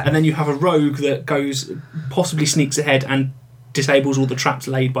fighter. Yeah. And then you have a rogue that possibly sneaks ahead and disables all the traps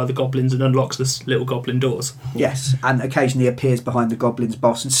laid by the goblins and unlocks the little goblin doors. Yes, and occasionally appears behind the goblin's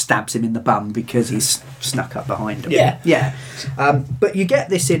boss and stabs him in the bum because he's snuck up behind him. Yeah. Yeah. But you get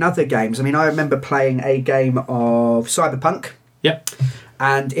this in other games. I mean, I remember playing a game of Cyberpunk. Yep.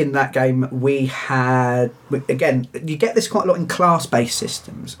 And in that game, we had, again, you get this quite a lot in class-based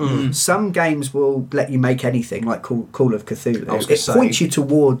systems. Some games will let you make anything, like Call of Cthulhu. I was gonna It say. points you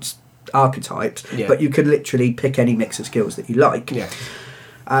towards archetypes, Yeah. but you can literally pick any mix of skills that you like. Yeah.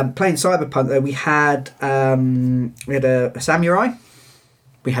 Playing Cyberpunk, though, we had a samurai,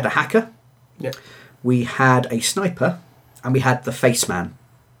 we had a hacker, Yeah. we had a sniper, and we had the face man.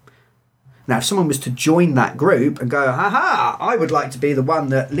 Now, if someone was to join that group and go, ha, I would like to be the one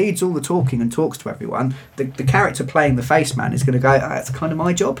that leads all the talking and talks to everyone, the character playing the face man is going to go, that's kind of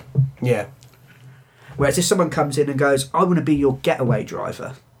my job. Yeah. Whereas if someone comes in and goes, I want to be your getaway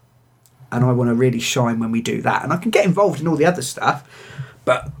driver, and I want to really shine when we do that, and I can get involved in all the other stuff,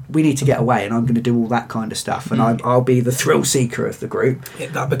 but we need to get away, and I'm going to do all that kind of stuff, and I'll be the thrill seeker of the group.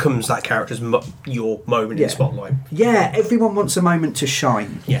 That becomes that character's your moment in Yeah. the spotlight. Yeah, everyone wants a moment to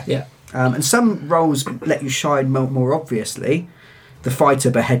shine. Yeah. Yeah. And some roles let you shine more obviously. The fighter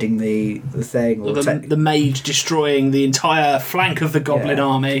beheading the thing. Or the mage destroying the entire flank of the goblin Yeah.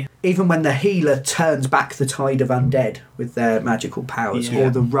 army. Even when the healer turns back the tide of undead with their magical powers, Yeah. or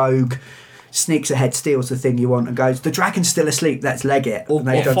the rogue sneaks ahead, steals the thing you want, and goes, the dragon's still asleep, let's leg it. Or, and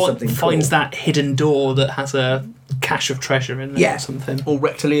they've done something finds cool. that hidden door that has a cache of treasure in there Yeah. or something. Or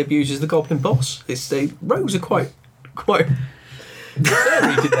rectally abuses the goblin boss. Rogues are quite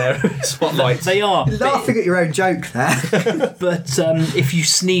varied in their spotlights. They are. Laughing at your own joke there. But if you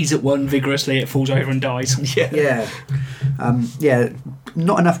sneeze at one vigorously, it falls over and dies. Yeah. Yeah,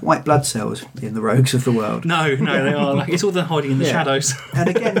 not enough white blood cells in the rogues of the world. No, they are. Like, it's all the hiding in the Yeah. shadows. And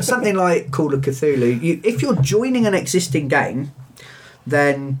again, something like Call of Cthulhu, if you're joining an existing game,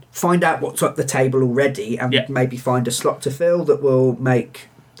 then find out what's at the table already and Yeah. maybe find a slot to fill that will make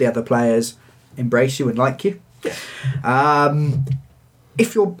the other players embrace you and like you.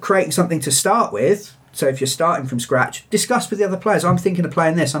 If you're creating something to start with, So if you're starting from scratch, discuss with the other players. I'm thinking of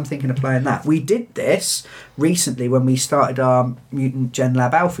playing this. I'm thinking of playing that. We did this recently when we started our Mutant Gen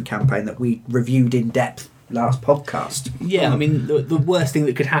Lab Alpha campaign that we reviewed in depth last podcast. Yeah, I mean, the worst thing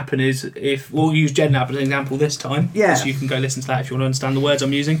that could happen is if we'll use Gen Lab as an example this time. Yeah. So you can go listen to that if you want to understand the words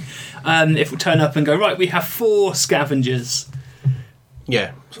I'm using. If we turn up and go, right, we have 4 scavengers.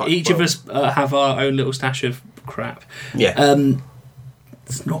 Yeah. It's like, Each of us have our own little stash of crap. Yeah.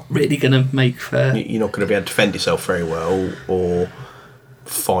 It's not really going to make for... You're not going to be able to defend yourself very well, or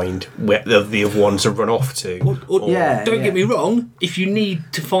find where the other ones have run off to. Don't get me wrong, if you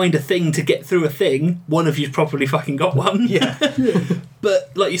need to find a thing to get through a thing, one of you's probably fucking got one. Yeah.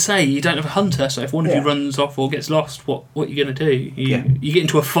 But like you say, you don't have a hunter, so if one of you runs off or gets lost, what are you going to do? You get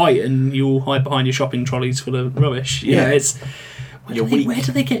into a fight and you'll hide behind your shopping trolleys full of rubbish. You know, it's... Where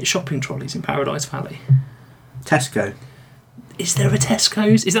do they get shopping trolleys in Paradise Valley? Tesco. Is there a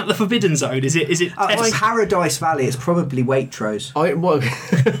Tesco's? Is that the Forbidden Zone? Is it? Paradise Valley, it's probably Waitrose. I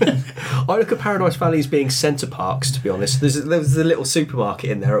look at Paradise Valley as being centre parks, to be honest. There was a little supermarket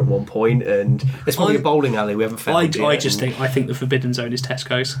in there at one point, and there's probably a bowling alley we haven't found yet. I think the Forbidden Zone is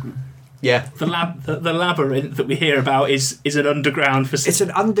Tesco's. Yeah. The labyrinth that we hear about is an underground facility. It's an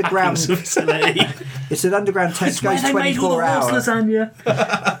underground facility. It's an underground Tesco's 24 hour. Lasagna.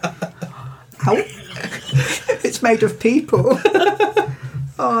 How? It's made of people.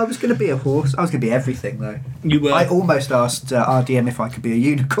 I was going to be a horse. I was going to be everything, though. You were. I almost asked RDM if I could be a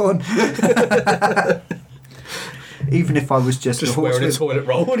unicorn. Even if I was just a horse wearing with a toilet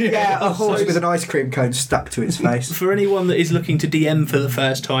roll. Yeah, a horse with an ice cream cone stuck to its face. For anyone that is looking to DM for the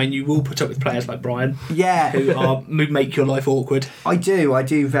first time, you will put up with players like Brian. Yeah. Who make your life awkward. I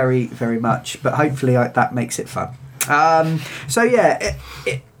do very, very much. But hopefully that makes it fun. So yeah,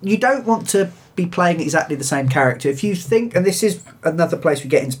 you don't want to be playing exactly the same character. If you think, and this is another place we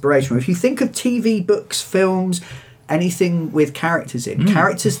get inspiration from, if you think of TV, books, films, anything with characters in,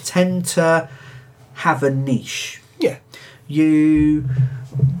 characters tend to have a niche. Yeah. You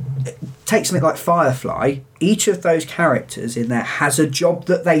take something like Firefly, each of those characters in there has a job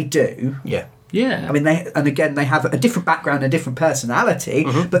that they do. Yeah. Yeah. I mean, they have a different background, a different personality,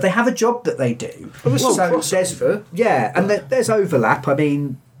 but they have a job that they do. There's overlap. I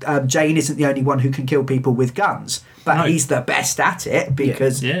mean, Jane isn't the only one who can kill people with guns, but he's the best at it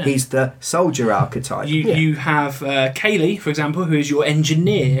because he's the soldier archetype. You have Kaylee, for example, who is your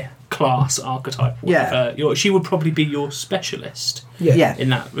engineer class archetype. She would probably be your specialist. In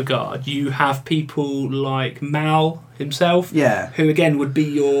that regard. You have people like Mal himself, who again would be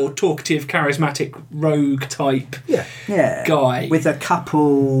your talkative, charismatic rogue type guy with a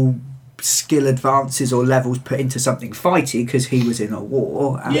couple skill advances or levels put into something fighty because he was in a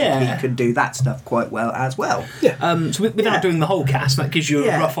war and he can do that stuff quite well as well. So without doing the whole cast, that gives you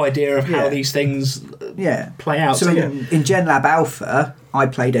a rough idea of how these things play out. So in Gen Lab Alpha, I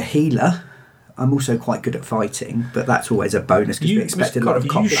played a healer. I'm also quite good at fighting, but that's always a bonus because we expected a lot of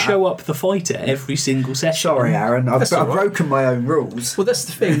combat. You show up the fighter every single session. Sorry, Aaron, I've broken my own rules. Well, that's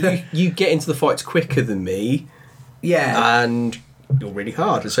the thing. you get into the fights quicker than me. Yeah. And you're really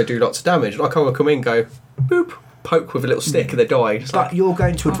hard, and so do lots of damage. I can't come in and go, boop, poke with a little stick and they die. But you're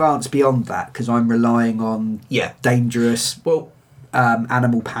going to advance beyond that because I'm relying on dangerous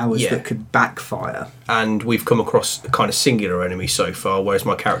animal powers that could backfire. And we've come across a kind of singular enemy so far, whereas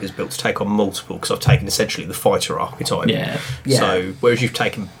my character's built to take on multiple because I've taken essentially the fighter archetype. So whereas you've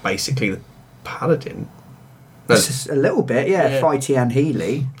taken basically the paladin. Just a little bit, fighty and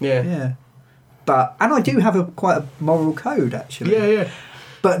healy. Yeah. And I do have quite a moral code, actually. Yeah.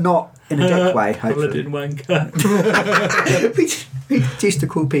 But not in a dick way, hopefully. Paladin wanker. we used to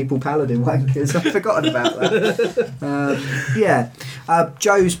call people paladin wankers. I've forgotten about that.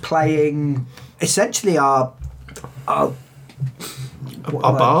 Joe's playing essentially our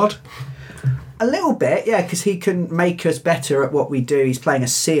bard? A little bit, because he can make us better at what we do. He's playing a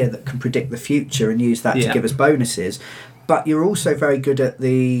seer that can predict the future and use that to give us bonuses. But you're also very good at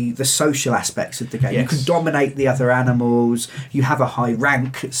the social aspects of the game. You can dominate the other animals. You have a high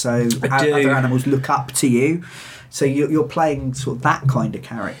rank, so other animals look up to you. So you're playing sort of that kind of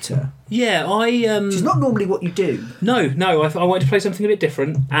character. Yeah, which is not normally what you do. No, I wanted to play something a bit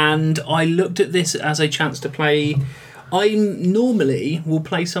different, and I looked at this as a chance to play. I normally will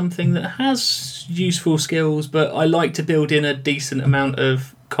play something that has useful skills, but I like to build in a decent amount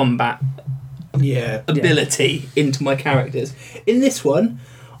of combat ability into my characters. In this one,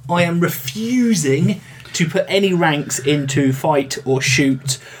 I am refusing to put any ranks into fight or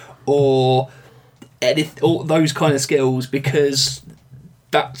shoot or edit, all those kind of skills, because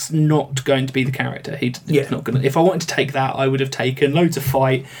that's not going to be the character. He's Yeah. not going to. If I wanted to take that, I would have taken loads of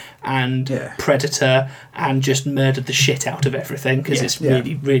fight and Yeah. Predator and just murdered the shit out of everything because Yeah. it's Yeah.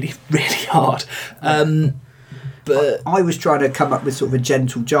 really, really, really hard. But I was trying to come up with sort of a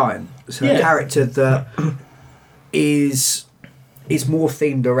gentle giant, so a Yeah. character that is more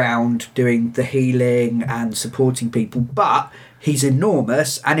themed around doing the healing and supporting people, but he's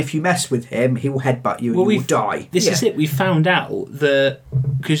enormous, and if you mess with him, he will headbutt you and you will die. This is it. We found out that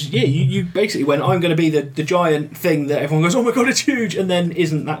because you basically went, I'm going to be the giant thing that everyone goes, oh my god, it's huge, and then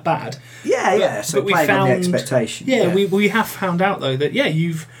isn't that bad. Yeah. So but we playing on the found- expectation. Yeah, we have found out though that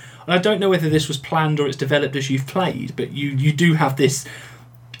you've. And I don't know whether this was planned or it's developed as you've played, but you do have this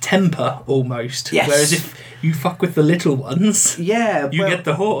temper almost. Yes. Whereas if you fuck with the little ones, Yeah, you well, get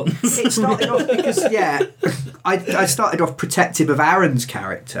the horns. It started off because I started off protective of Aaron's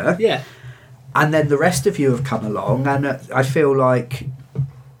character, Yeah. and then the rest of you have come along, and I feel like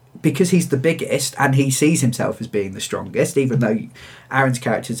because he's the biggest and he sees himself as being the strongest, even though Aaron's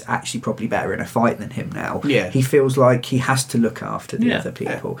character is actually probably better in a fight than him now. Yeah. He feels like he has to look after the Yeah. other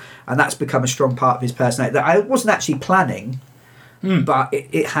people, and that's become a strong part of his personality that I wasn't actually planning, but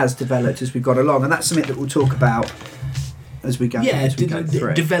it has developed as we've gone along, and that's something that we'll talk about as we go. Yeah, as we go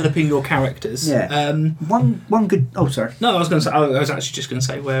through. developing your characters. Yeah. One good. Oh, sorry. No, I was going to say. I was actually just going to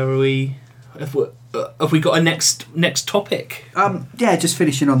say, where are we? Have we got a next topic? Yeah, just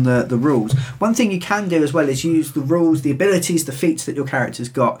finishing on the rules. One thing you can do as well is use the rules, the abilities, the feats that your character's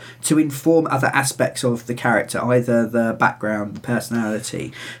got to inform other aspects of the character, either the background, the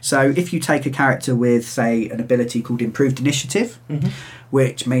personality. So if you take a character with, say, an ability called Improved Initiative,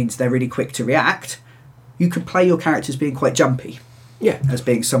 which means they're really quick to react, you could play your character as being quite jumpy, Yeah. as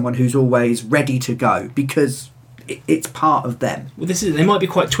being someone who's always ready to go, because it's part of them. Well, this is. They might be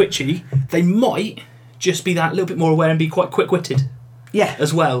quite twitchy. They might just be that little bit more aware and be quite quick-witted Yeah.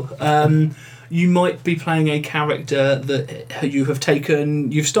 as well. You might be playing a character that you have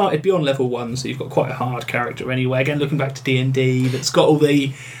taken. You've started beyond level 1, so you've got quite a hard character anyway. Again, looking back to D&D, that's got all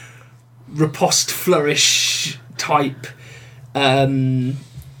the riposte flourish type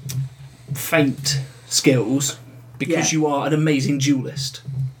feint skills because Yeah. you are an amazing duelist.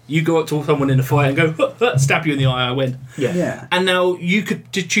 You go up to someone in a fight and go, stab you in the eye, I win. Yeah. And now you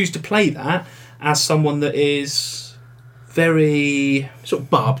could choose to play that as someone that is very... Sort of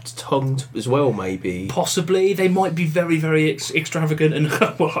barbed tongued as well, maybe. Possibly. They might be very, very extravagant and,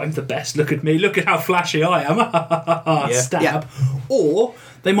 well, I'm the best, look at me, look at how flashy I am, Yeah. stab. Yeah. Or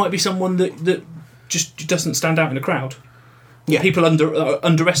they might be someone that just doesn't stand out in a crowd. Yeah. People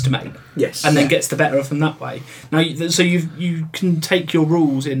underestimate. Yes. And then gets the better of them that way. Now, so you can take your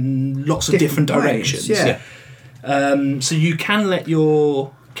rules in lots of different ways, directions. yeah. So you can let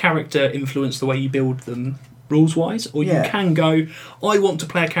your character influence the way you build them rules-wise, or you Yeah. can go, I want to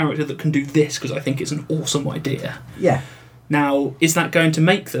play a character that can do this because I think it's an awesome idea. Yeah. Now, is that going to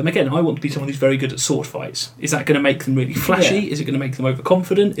make them... Again, I want to be someone who's very good at sword fights. Is that going to make them really flashy? Yeah. Is it going to make them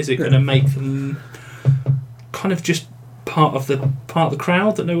overconfident? Is it going to make them kind of just part of the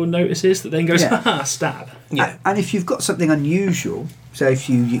crowd that no one notices, that then goes, Yeah. haha, stab? Yeah. And if you've got something unusual, so if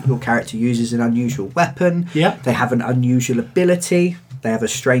your character uses an unusual weapon, Yeah. they have an unusual ability, they have a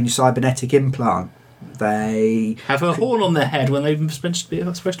strange cybernetic implant, they Have a horn on their head when they're supposed to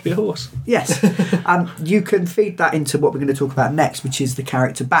be a horse. yes, you can feed that into what we're going to talk about next, which is the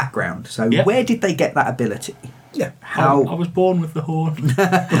character background. So Yeah. where did they get that ability? Yeah. How? I was born with the horn.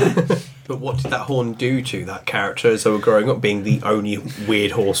 But what did that horn do to that character as they were growing up, being the only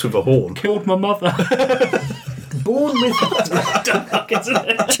weird horse with a horn? Killed my mother. Born with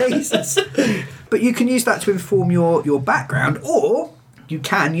Jesus. But you can use that to inform your background, or you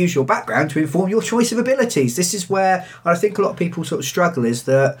can use your background to inform your choice of abilities. This is where I think a lot of people sort of struggle, is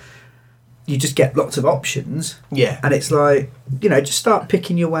that you just get lots of options, Yeah. and it's like, just start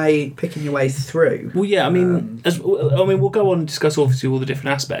picking your way through. Well, yeah, I mean, we'll go on and discuss obviously all the different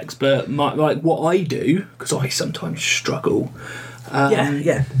aspects, but what I do, because I sometimes struggle.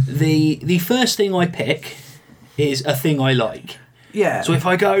 Yeah. The first thing I pick is a thing I like. Yeah. So if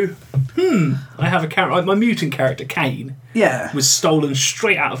I go, I have a character, my mutant character Kane Yeah. was stolen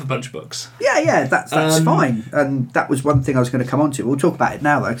straight out of a bunch of books. Yeah, that's fine. And that was one thing I was going to come on to. We'll talk about it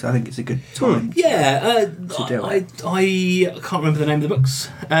now, though, because I think it's a good time. Yeah, to do I can't remember the name of the books.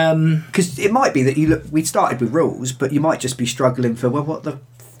 Because it might be that we started with rules, but you might just be struggling for, well,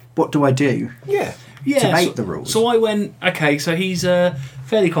 what do I do? Yeah. Yeah, make the rules. So I went, okay, so he's a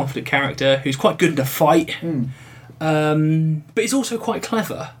fairly confident character who's quite good in a fight, but he's also quite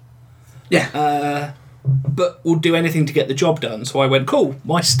clever. Yeah. But will do anything to get the job done. So I went, cool,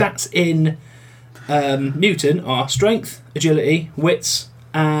 my stats in Mutant are strength, agility, wits,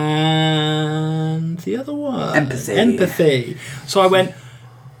 and the other one? Empathy. So I went,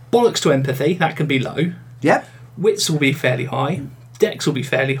 bollocks to empathy, that can be low. Yep. Wits will be fairly high. Dex will be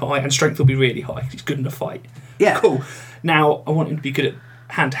fairly high. And strength will be really high. He's good in a fight. Yeah. Cool. Now, I want him to be good at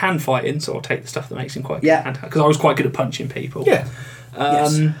hand-to-hand fighting, so I'll take the stuff that makes him quite good at hand-to-hand. Because I was quite good at punching people. Yeah.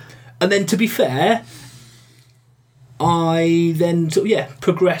 And then, to be fair, I then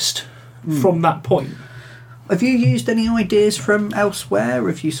progressed from that point. Have you used any ideas from elsewhere?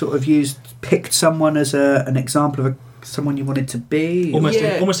 Have you sort of picked someone as an example of someone you wanted to be? Almost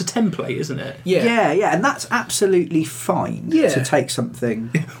a template, isn't it? Yeah, and that's absolutely fine to take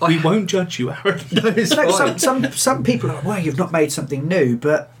something. We won't judge you, Aaron. Some people are like, well, you've not made something new,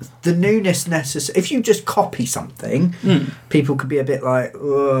 but the newness necessary. If you just copy something, people could be a bit like,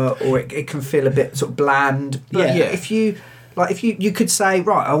 or it can feel a bit sort of bland. But if you could say,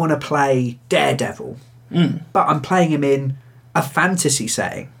 right, I want to play Daredevil, but I'm playing him in a fantasy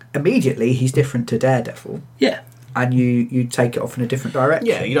setting. Immediately, he's different to Daredevil. Yeah. And you take it off in a different direction.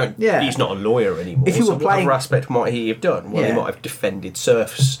 Yeah, you don't. Yeah. He's not a lawyer anymore. If you were playing, what other aspect might he have done? Well, he might have defended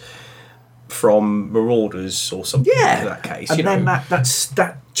serfs from marauders or something. In that case, and then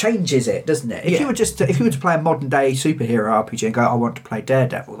that changes it, doesn't it? If you were to play a modern day superhero RPG and go, I want to play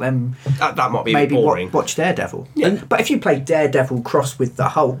Daredevil, then that might be maybe boring. Watch Daredevil. Yeah. But if you play Daredevil crossed with the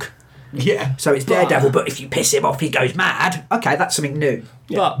Hulk. Yeah. So it's Daredevil, but if you piss him off, he goes mad. Okay, that's something new.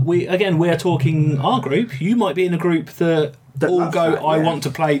 But we are talking our group. You might be in a group that all go, I want to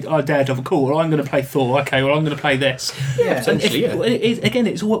play Daredevil. Cool. Well, I'm going to play Thor. Okay. Well, I'm going to play this. Yeah. Potentially.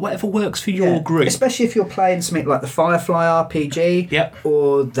 It's whatever works for your group. Especially if you're playing something like the Firefly RPG,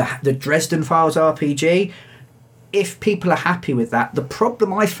 or the Dresden Files RPG. If people are happy with that, the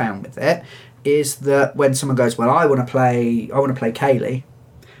problem I found with it is that when someone goes, well, I want to play Kaylee.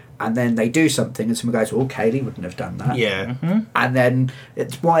 And then they do something, and someone goes, "Well, Kaylee wouldn't have done that." Yeah. And then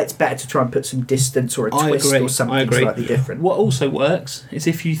it's why it's better to try and put some distance or a twist or something slightly different. What also works is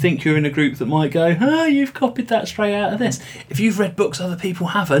if you think you're in a group that might go, you've copied that straight out of this. If you've read books other people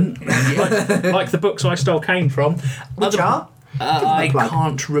haven't, like the books I stole came from, which are. I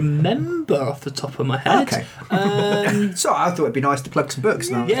can't remember off the top of my head. Okay. So I thought it'd be nice to plug some books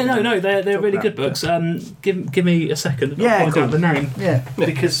now. They're really good books. Give me a second and I'll point out the name. Yeah.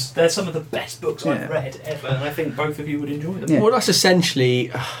 Because they're some of the best books I've read ever, and I think both of you would enjoy them. Yeah. Well, that's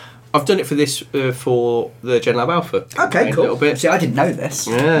essentially. I've done it for this for the Gen Lab Alpha. Okay, cool. A little bit. See, I didn't know this.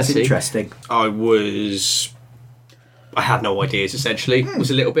 Yeah, it's interesting. I had no ideas, essentially. It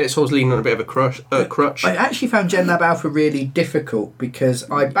was a little bit, so I was leaning on a bit of a crutch. I actually found Gen Lab Alpha really difficult because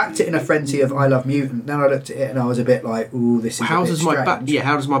I backed it in a frenzy of I Love Mutant. Then I looked at it and I was a bit like, ooh, this is how a bit does strange.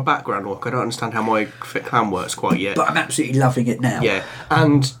 how does my background work? I don't understand how my clan works quite yet. But I'm absolutely loving it now. Yeah,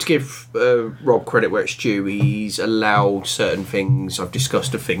 and to give Rob credit where it's due, he's allowed certain things. I've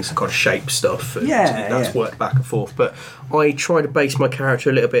discussed of things to kind of shape stuff. And that's worked back and forth. But I try to base my character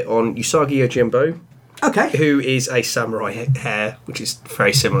a little bit on Usagi Yojimbo. Okay. Who is a samurai hair, which is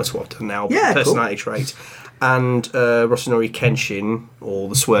very similar to what I've done now, but personality trait. And Rosanori Kenshin, or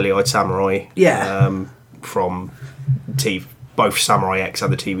the swirly-eyed samurai, from both Samurai X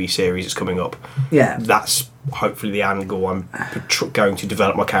and the TV series that's coming up. Yeah. That's hopefully the angle I'm going to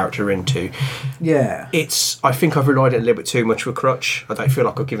develop my character into. Yeah. I think I've relied on it a little bit too much of a crutch. I don't feel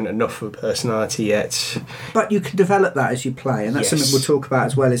like I've given it enough of a personality yet. But you can develop that as you play, and that's something we'll talk about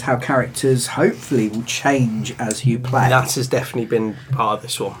as well, is how characters hopefully will change as you play. That has definitely been part of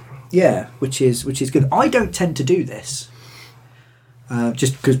this one. Yeah, which is good. I don't tend to do this.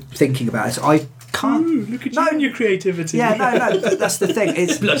 Just because thinking about it, I can't. Look at you and your creativity. Yeah, no. That's the thing.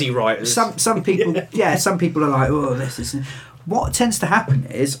 It's bloody writers. Some people, some people are like, oh, this is. What tends to happen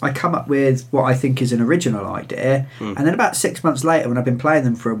is I come up with what I think is an original idea, and then about 6 months later, when I've been playing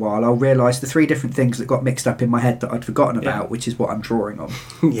them for a while, I'll realise the 3 different things that got mixed up in my head that I'd forgotten about, which is what I'm drawing on.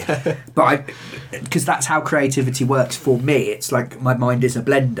 Yeah. But because that's how creativity works for me. It's like my mind is a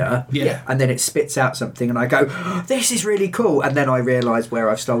blender, and then it spits out something, and I go, oh, this is really cool, and then I realise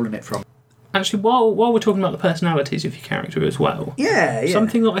where I've stolen it from. Actually, while we're talking about the personalities of your character as well,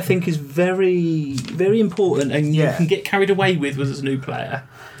 something that I think is very, very important and you can get carried away with as a new player,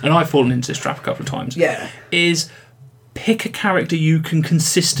 and I've fallen into this trap a couple of times, is pick a character you can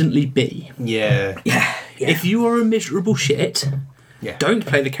consistently be. Yeah. If you are a miserable shit, don't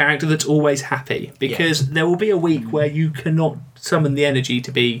play the character that's always happy, because there will be a week where you cannot summon the energy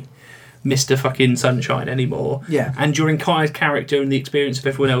to be Mr. fucking Sunshine anymore. Yeah. And your entire character and the experience of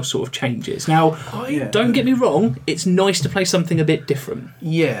everyone else sort of changes. Now, don't get me wrong, it's nice to play something a bit different.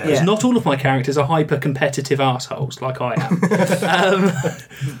 Yeah. Because not all of my characters are hyper-competitive arseholes like I am.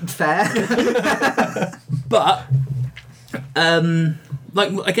 Fair. But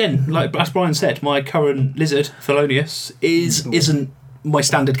like as Brian said, my current lizard Thelonious isn't my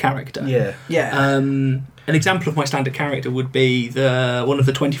standard character. Yeah. An example of my standard character would be one of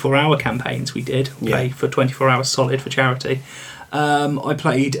the 24-hour campaigns we did play for 24 hours solid for charity. I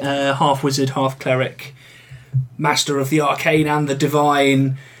played half wizard, half cleric, master of the arcane and the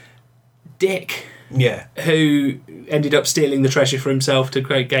divine, Dick. Yeah. Who ended up stealing the treasure for himself to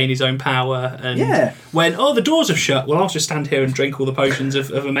gain his own power, and when the doors have shut, well, I'll just stand here and drink all the potions of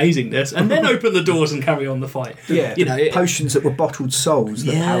amazingness and then open the doors and carry on the fight. Potions that were bottled souls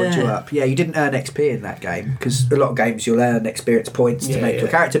that powered you up. Yeah, you didn't earn XP in that game, because a lot of games you'll earn experience points to make your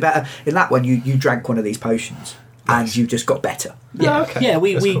character better. In that one, you drank one of these potions and you just got better. Yeah, okay.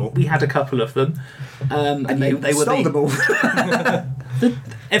 We had a couple of them, and they were stole them all.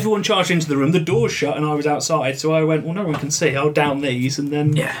 Everyone charged into the room, the doors shut, and I was outside, so I went, well, no one can see, I'll down these and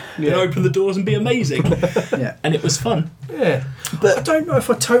then open the doors and be amazing. And it was fun. Yeah. But I don't know if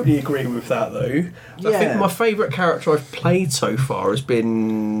I totally agree with that, though. I think my favourite character I've played so far has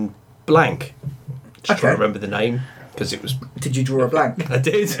been Blank. Just trying to remember the name. Because it was. Did you draw a blank? I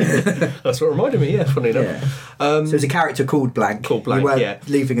did. That's what reminded me. Yeah, funny enough. So there's a character called Blank. Called Blank. You weren't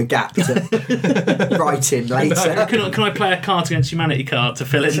leaving a gap to write in later. Can I play a Cards Against Humanity card to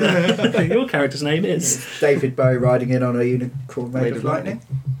fill in? Your character's name is David Bowie riding in on a unicorn made of lightning,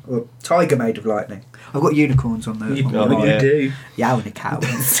 or tiger made of lightning. I've got unicorns on the. You do.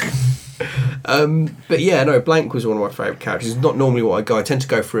 Unicorns. But Blank was one of my favourite characters. It's not normally what I go. I tend to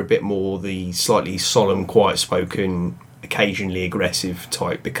go for a bit more the slightly solemn, quiet-spoken, occasionally aggressive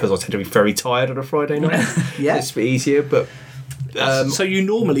type, because I tend to be very tired on a Friday night. It's a bit easier, but... so you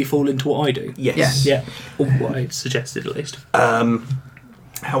normally fall into what I do? Yes. Yeah. Or what I suggested, at least.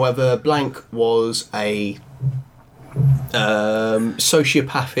 However, Blank was a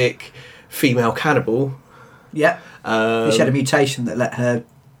sociopathic female cannibal. Yeah. She had a mutation that let her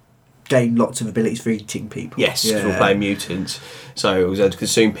gain lots of abilities for eating people. Yes, because we're playing mutants. So it was able to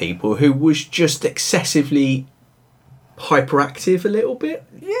consume people, who was just excessively hyperactive a little bit.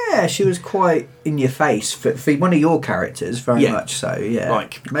 Yeah, she was quite in your face for one of your characters, very much so. Yeah,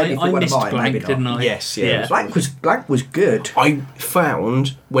 like maybe for I one missed of mine, Blank, maybe not. didn't I? Yes, Blank was good. I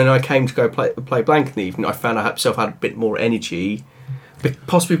found when I came to go play Blank in the evening, I found I myself had a bit more energy.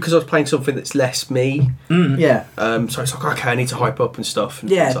 Possibly because I was playing something that's less me. Yeah. So it's like, okay, I need to hype up and stuff and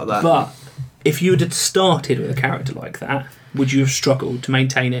things like that. But if you had started with a character like that, would you have struggled to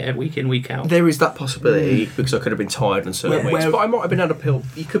maintain it week in, week out? There is that possibility, because I could have been tired on certain weeks. But I might have been able to build...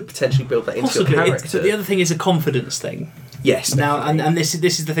 You could potentially build that into your character. But the other thing is a confidence thing. Yes. Now, and this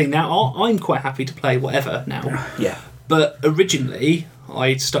is the thing. Now, I'm quite happy to play whatever now. Yeah. But originally,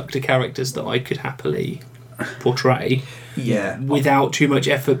 I stuck to characters that I could happily portray. Yeah. Without too much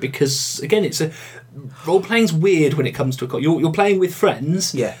effort, because again, role playing's weird when it comes to you're playing with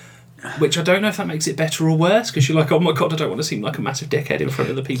friends. Yeah. Which I don't know if that makes it better or worse, because you're like, oh my god, I don't want to seem like a massive dickhead in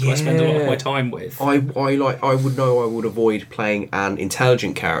front of the people I spend a lot of my time with. I would avoid playing an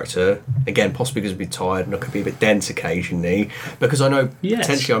intelligent character, again, possibly because I'd be tired and I could be a bit dense occasionally, because I know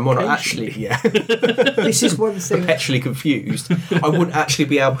potentially I might not actually This is one thing, perpetually confused. I wouldn't actually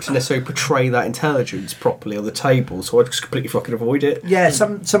be able to necessarily portray that intelligence properly on the table, so I'd just completely fucking avoid it. Yeah,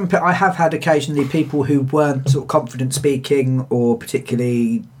 some I have had occasionally people who weren't sort of confident speaking or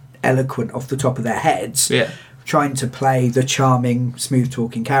particularly eloquent off the top of their heads, trying to play the charming,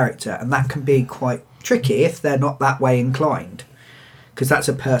 smooth-talking character, and that can be quite tricky if they're not that way inclined, because that's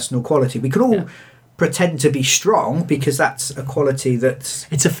a personal quality. We can all pretend to be strong, because that's a quality that's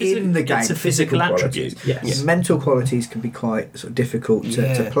in the game. It's a physical attribute. Yes. Mental qualities can be quite sort of difficult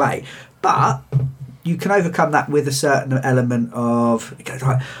to play, but you can overcome that with a certain element of,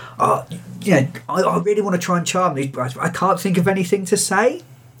 I really want to try and charm these guys, but I can't think of anything to say.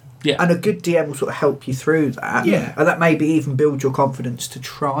 Yeah. And a good DM will sort of help you through that. Yeah. And that maybe even build your confidence to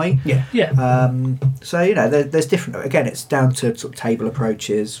try. Yeah. Yeah. So, there's different... Again, it's down to sort of table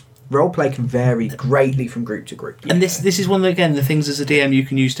approaches. Roleplay can vary greatly from group to group. And this is one of the things as a DM you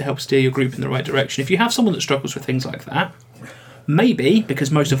can use to help steer your group in the right direction. If you have someone that struggles with things like that, maybe,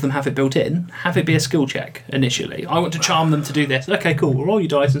 because most of them have it built in, have it be a skill check initially. I want to charm them to do this. Okay, cool. We'll roll your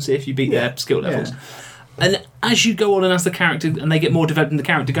dice and see if you beat their skill levels. Yeah. And as you go on and as the character, and they get more developed in the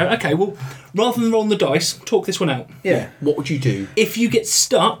character, go, okay, well, rather than rolling the dice, talk this one out. Yeah. What would you do? If you get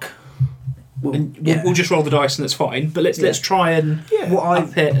stuck, we'll just roll the dice and that's fine. But let's try and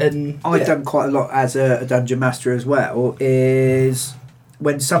up it. And I've done quite a lot as a dungeon master as well, is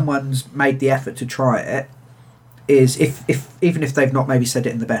when someone's made the effort to try it, is if even if they've not maybe said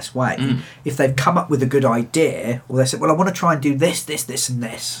it in the best way, if they've come up with a good idea, or they said, well, I want to try and do this, this, this and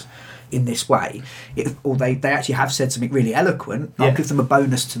this, in this way, or they actually have said something really eloquent, I'll give them a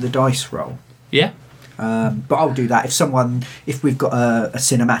bonus to the dice roll. Yeah. But I'll do that if we've got a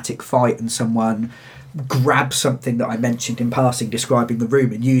cinematic fight and someone grabs something that I mentioned in passing describing the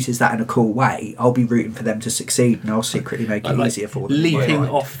room and uses that in a cool way, I'll be rooting for them to succeed, and I'll secretly make it easier for them. Leaping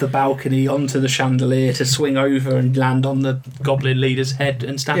off the balcony onto the chandelier to swing over and land on the goblin leader's head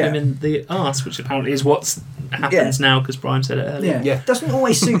and stab him in the arse, which apparently is what happens now because Brian said it earlier. Yeah. Doesn't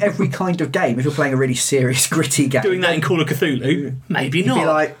always suit every kind of game. If you're playing a really serious, gritty game, doing that in Call of Cthulhu, maybe you'd not. be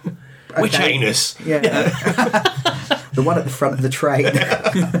like, okay. Which anus? Yeah. The one at the front of the train.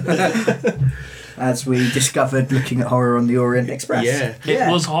 As we discovered looking at horror on the Orient Express. It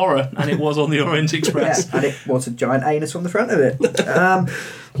was horror, and it was on the Orient Express. And it was a giant anus on the front of it.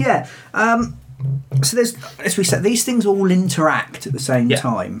 So there's, as we said, these things all interact at the same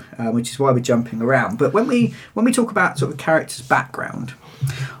time, which is why we're jumping around. But when we talk about sort of characters' background,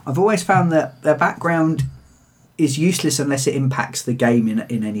 I've always found that their background is useless unless it impacts the game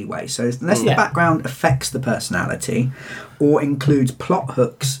in any way. So unless the background affects the personality or includes plot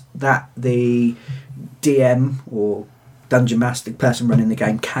hooks that the DM or Dungeon Master, the person running the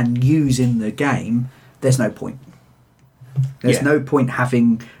game, can use in the game, there's no point. There's no point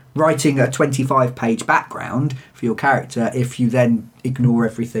writing a 25-page background for your character if you then ignore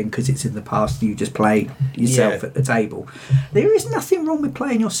everything because it's in the past and you just play yourself at the table. There is nothing wrong with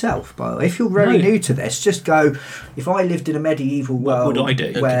playing yourself, by the way. If you're very new to this, just go, if I lived in a medieval world would I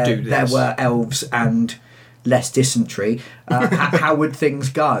do? where there were elves and less dysentery, how would things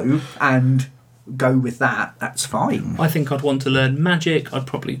go? And go with that. That's fine. I think I'd want to learn magic. I'd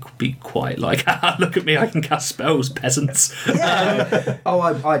probably be quite like, look at me, I can cast spells, peasants.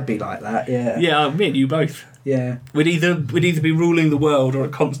 I'd be like that. Yeah, me and you both. Yeah, we'd either be ruling the world or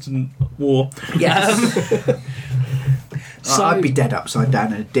at constant war. Yes. So, I'd be dead upside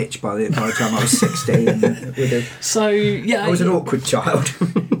down in a ditch by the time I was 16. I was an awkward child.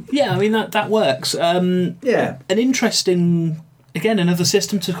 Yeah, I mean that works. An interesting. Again, another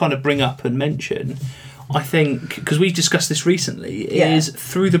system to kind of bring up and mention, I think, because we discussed this recently, is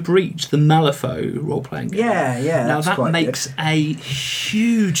Through the Breach, the Malifaux role-playing game. Yeah. Now, that makes a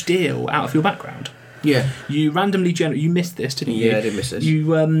huge deal out of your background. Yeah. You randomly you missed this, didn't you? Yeah, I did miss this.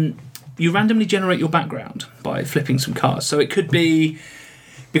 You randomly generate your background by flipping some cards. So it could be...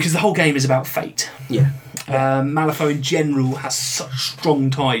 Because the whole game is about fate. Yeah. Malifaux in general has such strong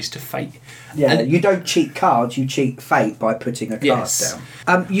ties to fate. Yeah, and you don't cheat cards, you cheat fate by putting a card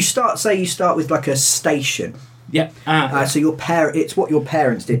down. You start with like a station. Yeah. So it's what your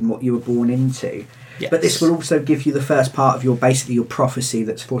parents did and what you were born into. Yes. But this will also give you the first part of your prophecy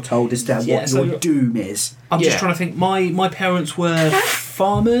that's foretold as to what your doom is. I'm just trying to think. My parents were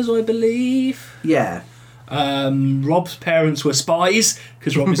farmers, I believe. Yeah. Rob's parents were spies,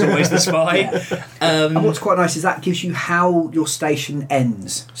 because Rob is always the spy. And what's quite nice is that gives you how your station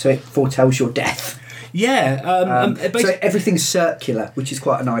ends, so it foretells your death. Yeah. So everything's circular, which is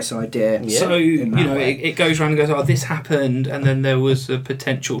quite a nice idea. Yeah. So, it goes around and goes, this happened, and then there was a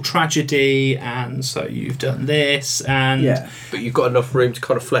potential tragedy, and so you've done this, and... Yeah. But you've got enough room to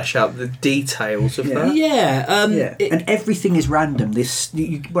kind of flesh out the details of that. Yeah. And everything is random.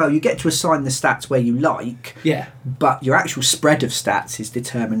 You get to assign the stats where you like, but your actual spread of stats is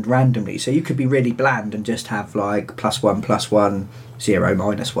determined randomly. So you could be really bland and just have like +1, +1, 0,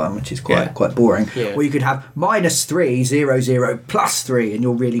 -1, which is quite boring. Yeah. Or you could have -3, 0, 0, +3, and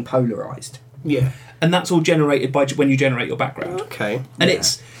you're really polarised. Yeah. And that's all generated by when you generate your background. Okay. And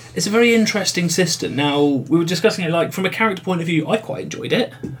it's a very interesting system. Now, we were discussing it, like, from a character point of view, I quite enjoyed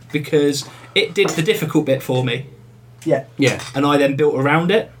it, because it did the difficult bit for me. Yeah. Yeah. And I then built around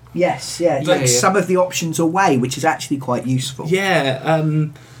it. Yes, it takes some of the options away, which is actually quite useful.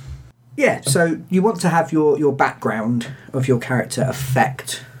 Yeah, so you want to have your background of your character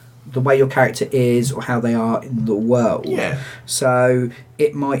affect the way your character is or how they are in the world. Yeah. So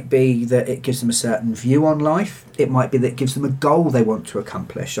it might be that it gives them a certain view on life. It might be that it gives them a goal they want to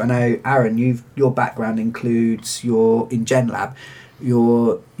accomplish. I know, Aaron, your background includes in Gen Lab,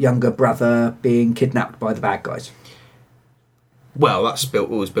 your younger brother being kidnapped by the bad guys. Well, that's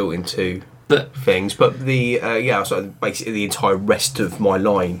always built into things, but so basically the entire rest of my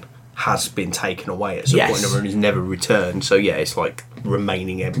line has been taken away at some point and is never returned. So it's like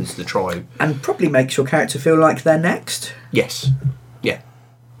remaining members of the tribe, and probably makes your character feel like they're next. Yes, yeah.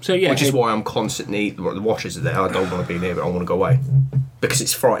 So which is why I'm constantly the Watchers are there. I don't want to be near it. I want to go away because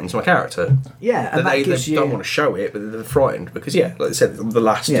it's frightens my character. Yeah, and they don't want to show it, but they're frightened because like I said, I'm the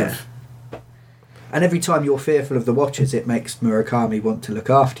last of. And every time you're fearful of the Watchers, it makes Murakami want to look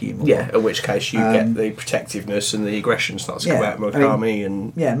after you more. Yeah, in which case you get the protectiveness and the aggression starts to come out of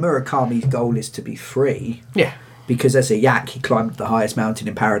Murakami. Murakami's goal is to be free. Yeah. Because as a yak, he climbed the highest mountain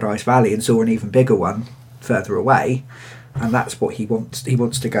in Paradise Valley and saw an even bigger one further away. And that's what he wants. He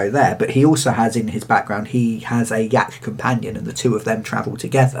wants to go there. But he also has in his background, he has a yak companion, and the two of them travel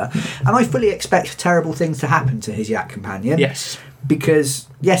together. And I fully expect terrible things to happen to his yak companion. Yes. Because,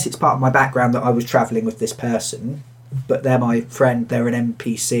 yes, it's part of my background that I was travelling with this person, but they're my friend, they're an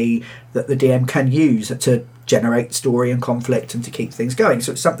NPC that the DM can use to generate story and conflict and to keep things going.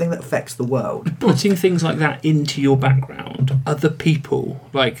 So it's something that affects the world. Putting things like that into your background, other people,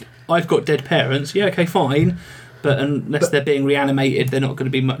 like, I've got dead parents, yeah, okay, fine, but unless they're being reanimated, they're not going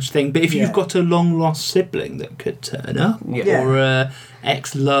to be much thing. But if you've got a long-lost sibling that could turn up, or a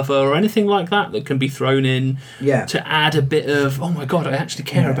ex-lover or anything like that can be thrown in to add a bit of, oh my god, I actually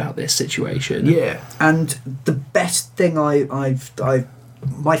care about this situation. Yeah. And the best thing my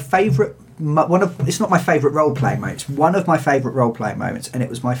favourite, it's not my favourite role-playing moment, it's one of my favourite role-playing moments, and it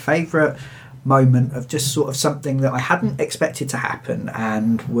was my favourite moment of just sort of something that I hadn't expected to happen,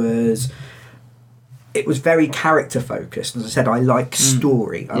 and it was very character focused. As I said, I like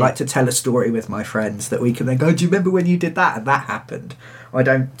story. I like to tell a story with my friends that we can then go, do you remember when you did that and that happened? I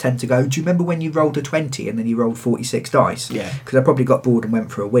don't tend to go, do you remember when you rolled a 20 and then you rolled 46 dice? Yeah. Because I probably got bored and went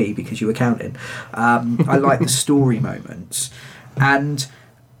for a wee because you were counting. I like the story moments. And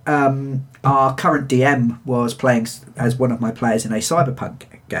our current DM was playing as one of my players in a cyberpunk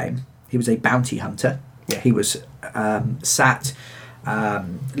game. He was a bounty hunter. Yeah. He was sat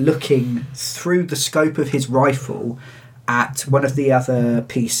looking through the scope of his rifle at one of the other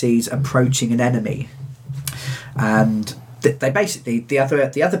PCs approaching an enemy, and they basically the other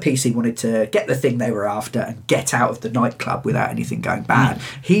PC wanted to get the thing they were after and get out of the nightclub without anything going bad.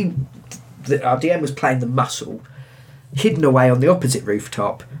 Our DM was playing the muscle, hidden away on the opposite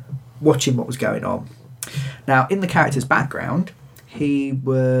rooftop, watching what was going on. Now, in the character's background, he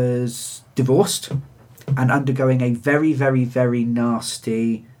was divorced and undergoing a very, very, very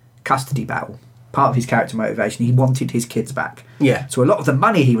nasty custody battle. Part of his character motivation, he wanted his kids back. Yeah. So a lot of the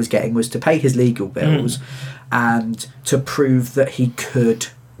money he was getting was to pay his legal bills and to prove that he could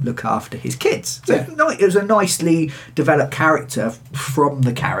look after his kids. So it was a nicely developed character, from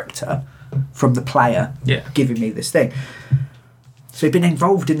the player, giving me this thing. So he'd been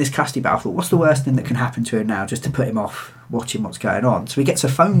involved in this custody battle. I thought, what's the worst thing that can happen to him now, just to put him off watching what's going on? So he gets a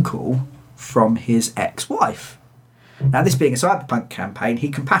phone call from his ex-wife. Now, this being a cyberpunk campaign, he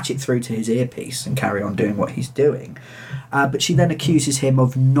can patch it through to his earpiece and carry on doing what he's doing. But she then accuses him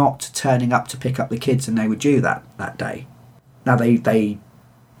of not turning up to pick up the kids, and they were due that day. Now, they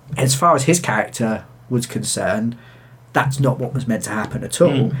as far as his character was concerned, that's not what was meant to happen at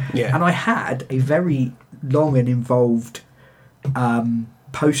all. And I had a very long and involved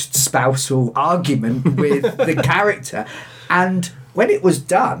post-spousal argument with the character. And when it was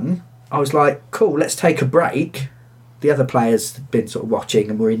done, I was like, cool, let's take a break. The other players had been sort of watching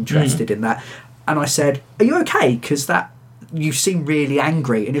and were interested in that. And I said, are you okay? Because you seem really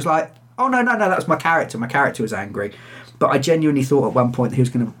angry. And he was like, oh, no, that was my character. My character was angry. But I genuinely thought at one point that he was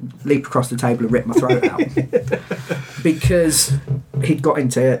going to leap across the table and rip my throat out. Because he'd got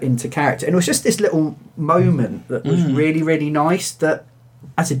into character. And it was just this little moment that was really, really nice, that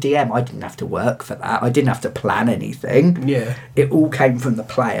as a DM, I didn't have to work for that. I didn't have to plan anything. Yeah. It all came from the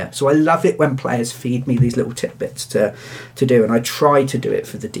player. So I love it when players feed me these little tidbits to do, and I try to do it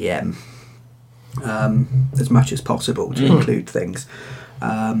for the DM as much as possible to include things.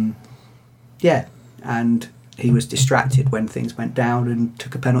 And he was distracted when things went down and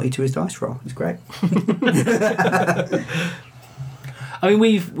took a penalty to his dice roll. It was great. I mean,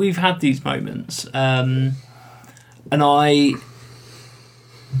 we've had these moments, and I...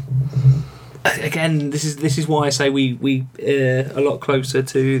 Again, this is why I say we a lot closer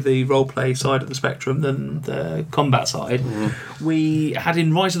to the roleplay side of the spectrum than the combat side. We had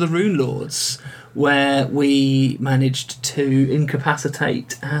in Rise of the Rune Lords, where we managed to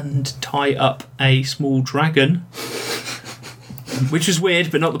incapacitate and tie up a small dragon, which was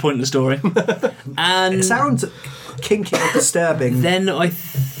weird, but not the point of the story. And it sounds kinky or disturbing. Then I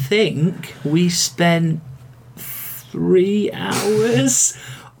think we spent 3 hours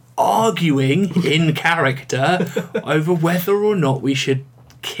arguing in character over whether or not we should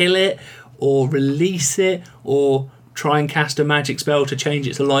kill it or release it or try and cast a magic spell to change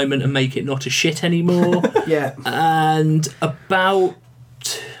its alignment and make it not a shit anymore. And about,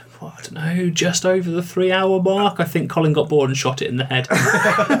 I don't know, just over the 3 hour mark, I think Colin got bored and shot it in the head.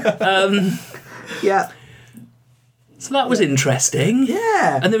 So that was interesting.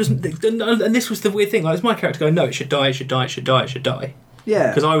 Yeah. And this was the weird thing. Like, it was my character going, no, it should die, it should die, it should die, it should die. Yeah.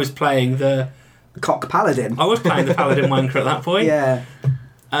 Because I was playing the Paladin. I was playing the Paladin wanker at that point. Yeah.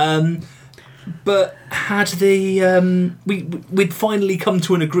 But had the we'd finally come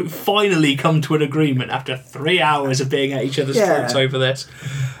to an agreement after 3 hours of being at each other's throats over this,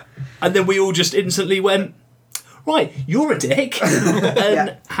 and then we all just instantly went, right, you're a dick,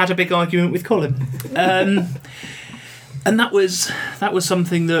 and had a big argument with Colin. And that was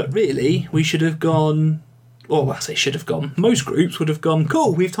something that really we should have gone. Well, I say should have gone. Most groups would have gone,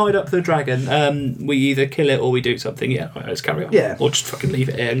 cool, we've tied up the dragon. We either kill it or we do something. Yeah, right, let's carry on. Yeah. Or just fucking leave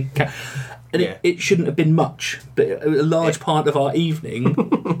it here. It shouldn't have been much, but a large part of our evening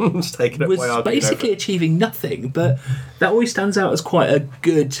was basically achieving nothing. But that always stands out as quite a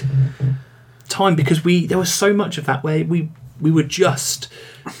good time because there was so much of that where we were just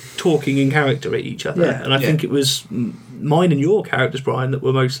talking in character at each other. Yeah. And I think it was mine and your characters, Brian, that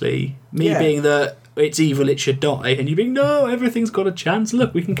were mostly me being the it's evil, it should die, and you being no, everything's got a chance.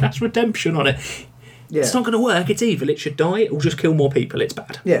 Look, we can cast redemption on it. Yeah. It's not going to work. It's evil. It should die. It will just kill more people. It's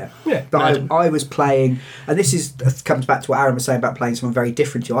bad. Yeah. But I was playing, and this comes back to what Aaron was saying about playing someone very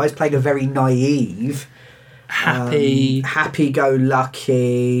different to you. I was playing a very naive,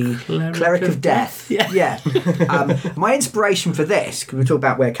 happy-go-lucky cleric of death. Yeah. My inspiration for this, because we talk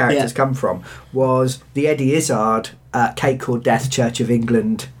about where characters come from, was the Eddie Izzard Cake or Death Church of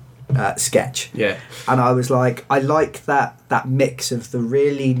England sketch. Yeah. And I was like, I like that mix of the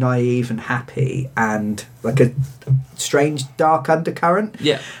really naive and happy and like a strange dark undercurrent.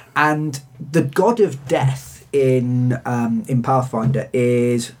 Yeah. And the god of death in Pathfinder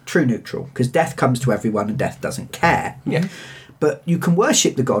is true neutral, because death comes to everyone and death doesn't care. Yeah. But you can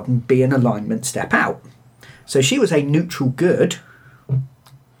worship the god and be in alignment, step out. So she was a neutral good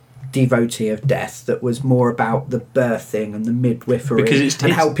devotee of death that was more about the birthing and the midwifery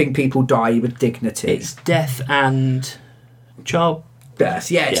and helping people die with dignity. It's death and childbirth.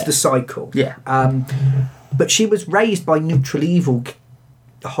 Yeah, it's the cycle. Yeah. But she was raised by neutral evil,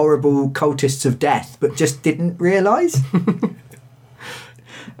 horrible cultists of death, but just didn't realise.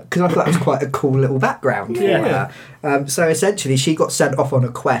 Because I thought that was quite a cool little background for her. So essentially, she got sent off on a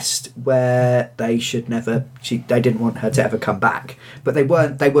quest where they didn't want her to ever come back, but they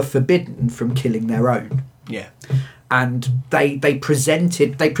were forbidden from killing their own. Yeah. And they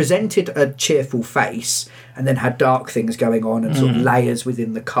presented a cheerful face, and then had dark things going on and sort of layers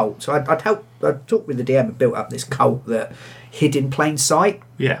within the cult. So I'd talked with the DM and built up this cult that hid in plain sight.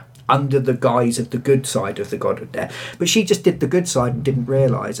 Yeah. Under the guise of the good side of the god of death, but she just did the good side and didn't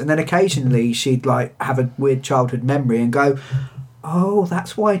realise. And then occasionally she'd like have a weird childhood memory and go, "Oh,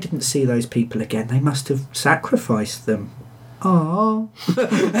 that's why I didn't see those people again. They must have sacrificed them." Oh,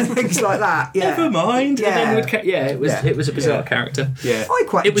 and things like that. Yeah. Never mind. Yeah, and then it was a bizarre character. Yeah, I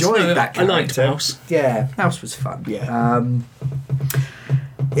quite enjoyed that character. I liked Mouse. Yeah, Mouse was fun.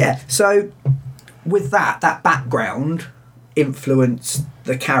 Yeah. So with that background influenced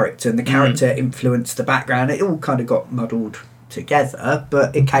the character, and the character influenced the background. It all kind of got muddled together,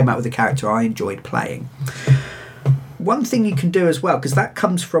 but it came out with a character I enjoyed playing. One thing you can do as well, because that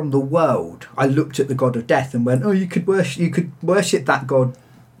comes from the world. I looked at the god of death and went, "Oh, you could worship that god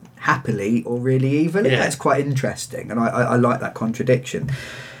happily or really evilly." That's quite interesting, and I like that contradiction.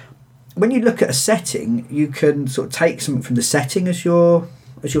 When you look at a setting, you can sort of take something from the setting as your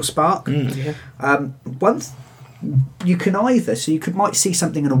spark. You can might see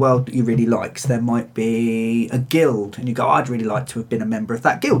something in a world that you really like. So there might be a guild, and you go, "I'd really like to have been a member of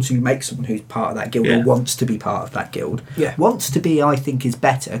that guild." So you make someone who's part of that guild or wants to be part of that guild. Yeah. Wants to be, I think, is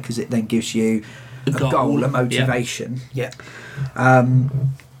better, because it then gives you a goal, a motivation. Yeah.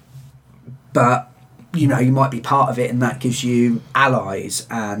 But you might be part of it, and that gives you allies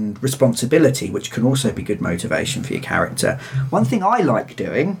and responsibility, which can also be good motivation for your character. One thing I like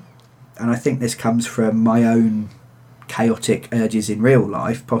doing, and I think this comes from my own chaotic urges in real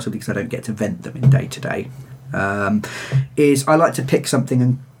life, possibly because I don't get to vent them in day-to-day, is I like to pick something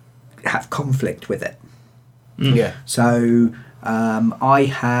and have conflict with it. Yeah. So I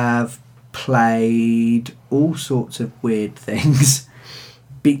have played all sorts of weird things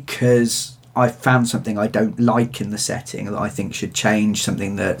because I found something I don't like in the setting that I think should change,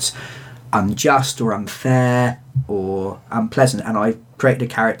 something that's unjust or unfair or unpleasant, and I created a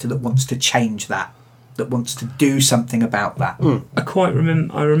character that wants to change that wants to do something about that. I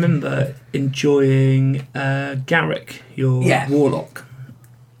remember enjoying Garrick, your warlock,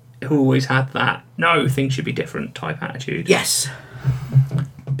 who always had that "no, things should be different" type attitude. Yes,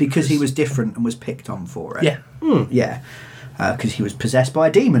 because he was different and was picked on for it. Yeah. Yeah. because he was possessed by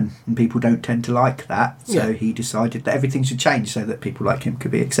a demon, and people don't tend to like that. So he decided that everything should change so that people like him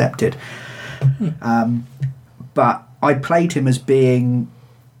could be accepted. But I played him as being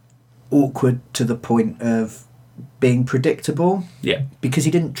awkward to the point of being predictable. Yeah. Because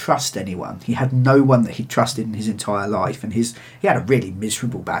he didn't trust anyone. He had no one that he trusted in his entire life, and he had a really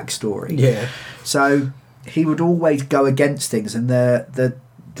miserable backstory. Yeah. So he would always go against things, and the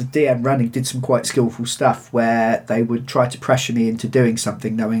DM running did some quite skillful stuff where they would try to pressure me into doing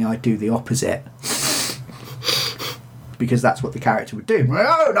something knowing I'd do the opposite. Because that's what the character would do.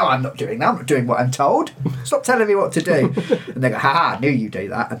 Oh, no, I'm not doing that. I'm not doing what I'm told. Stop telling me what to do. And they go, haha, I knew you do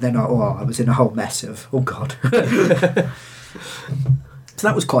that. And then I was in a whole mess of, oh, God. So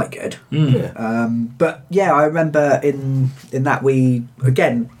that was quite good. But, yeah, I remember in that we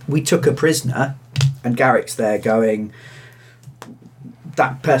took a prisoner, and Garrick's there going,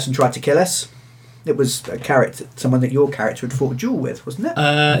 that person tried to kill us. It was a character, someone that your character had fought a duel with, wasn't it?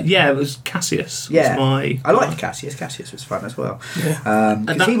 Yeah, it was Cassius. Yeah, I liked Cassius. Cassius was fun as well. Yeah.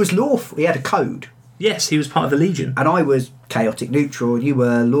 Because he was lawful. He had a code. Yes, he was part of the Legion. And I was chaotic neutral, and you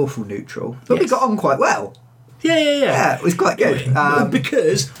were lawful neutral. But we got on quite well. Yeah. Yeah, it was quite good.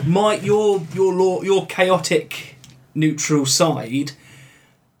 Because your chaotic neutral side.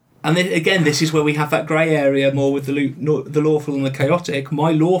 And then, again, this is where we have that grey area more with the lawful and the chaotic. My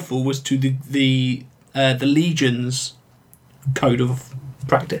lawful was to the Legion's code of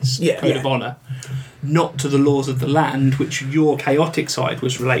practice, code of honour, not to the laws of the land, which your chaotic side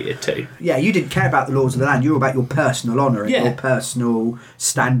was related to. Yeah, you didn't care about the laws of the land. You were about your personal honour and your personal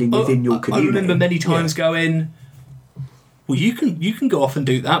standing within your community. I remember many times going, well, you can go off and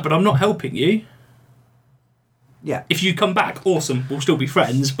do that, but I'm not helping you. Yeah. If you come back, awesome, we'll still be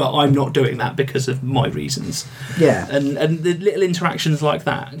friends, but I'm not doing that because of my reasons. Yeah. And the little interactions like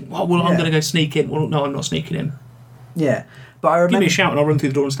that. I'm going to go sneak in. Well, no, I'm not sneaking in. Yeah. But I remember, give me a shout and I'll run through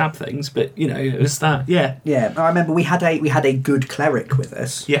the door and stab things. But it was that. Yeah. Yeah. I remember we had a good cleric with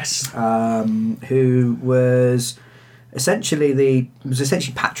us. Yes. Who was essentially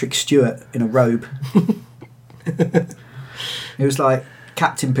Patrick Stewart in a robe. It was like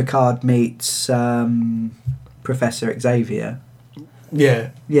Captain Picard meets Professor Xavier.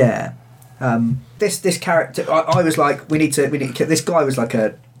 Yeah. Yeah. This character, I was like, we need to. This guy was like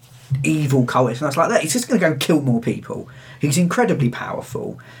a evil cultist, and I was like, look, he's just going to go and kill more people. He's incredibly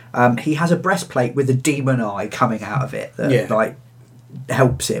powerful. He has a breastplate with a demon eye coming out of it that like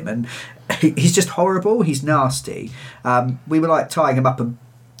helps him, and he's just horrible. He's nasty. We were like tying him up, and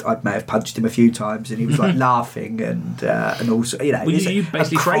I may have punched him a few times, and he was like laughing and also he's you a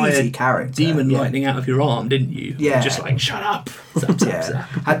crazy character. Demon lightning out of your arm, didn't you? Yeah, just like shut up.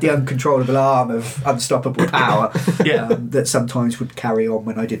 Had the uncontrollable arm of unstoppable power. That sometimes would carry on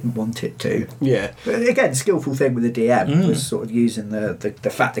when I didn't want it to. Yeah, but again, skillful thing with the DM was sort of using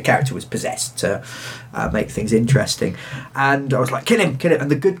the fact the character was possessed to make things interesting. And I was like, kill him,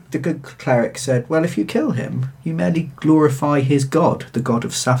 and the good cleric said, well, if you kill him, you merely glorify his god, the god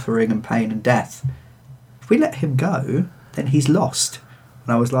of suffering and pain and death. If we let him go, then he's lost.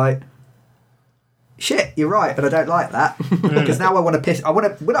 And I was like, shit, you're right, but I don't like that because now would I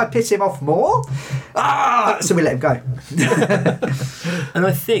piss him off more? So we let him go. And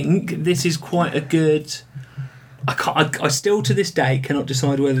I think this is quite a good. I still to this day cannot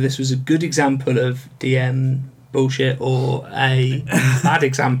decide whether this was a good example of DM bullshit or a bad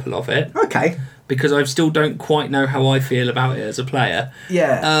example of it. Okay. Because I still don't quite know how I feel about it as a player.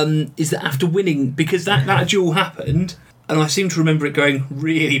 Yeah. Is that after winning, because that duel happened, and I seem to remember it going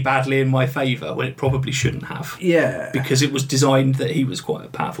really badly in my favour when it probably shouldn't have. Yeah. Because it was designed that he was quite a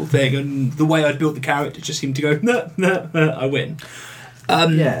powerful thing, and the way I'd built the character just seemed to go, nah, I win.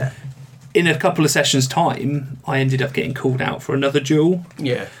 Yeah. In a couple of sessions' time, I ended up getting called out for another duel.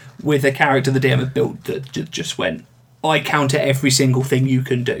 Yeah. With a character the DM had built that just went, I counter every single thing you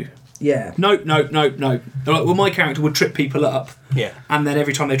can do. Yeah. Nope. They're like, well, my character would trip people up. Yeah. And then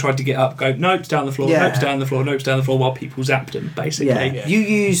every time they tried to get up, go, nope's down the floor, nope's down the floor, nope's down the floor, while people zapped him, basically. Yeah. You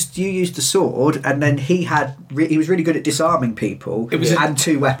used the sword, and then he was really good at disarming people. It was and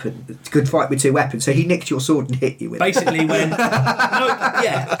 2 weapons. Good fight with 2 weapons. So he nicked your sword and hit you with basically it. When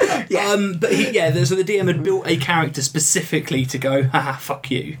so the DM had built a character specifically to go, haha,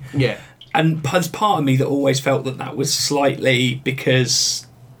 fuck you. Yeah. And there's part of me that always felt that was slightly because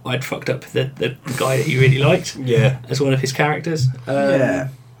I'd fucked up the guy that he really liked as one of his characters. But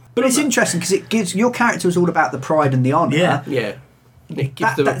it's interesting because it gives your character is all about the pride and the honour. Yeah. It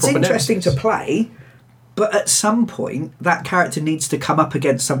gives them that's interesting to play, But at some point, that character needs to come up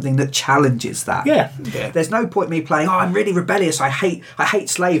against something that challenges that. Yeah. There's no point me playing, I'm really rebellious, I hate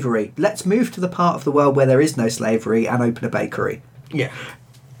slavery. Let's move to the part of the world where there is no slavery and open a bakery. Yeah.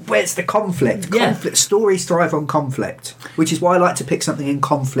 Where's the conflict? Conflict. Stories thrive on conflict, which is why I like to pick something in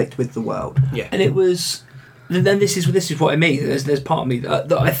conflict with the world. Yeah. And it was... Then this is what I mean. There's part of me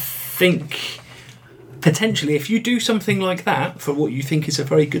that I think... Potentially, if you do something like that for what you think is a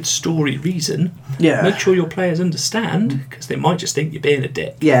very good story reason, make sure your players understand, because they might just think you're being a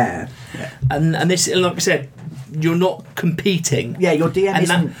dick. Yeah. And this, like I said, you're not competing. Yeah, your DM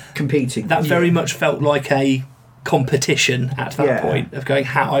isn't competing. That very much felt like a competition at that point of going,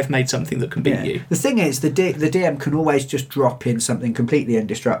 how I've made something that can beat you. The thing is, the DM can always just drop in something completely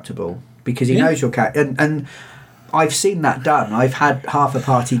indestructible because he knows your character. And I've seen that done. I've had half a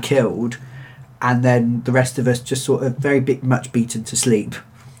party killed, and then the rest of us just sort of much beaten to sleep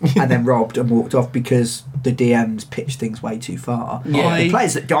and then robbed and walked off because the DMs pitched things way too far. The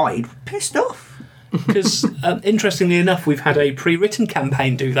players that died were pissed off. Because, interestingly enough, we've had a pre-written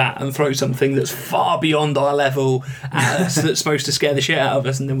campaign do that and throw something that's far beyond our level at us that's supposed to scare the shit out of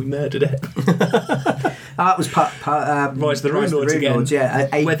us, and then we murdered it. That was Rise of the Rune Lords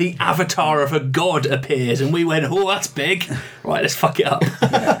again. Where the avatar of a god appears, and we went, oh, that's big. Right, let's fuck it up.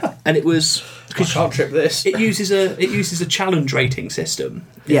 And it was... I can't trip this. It uses a challenge rating system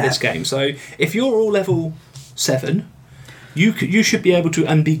in this game. So if you're all level 7... You should be able to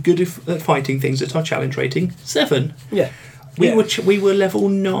and be good at fighting things that are challenge rating 7. Yeah, we were level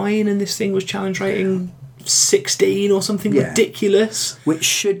 9 and this thing was challenge rating 16 or something ridiculous. Which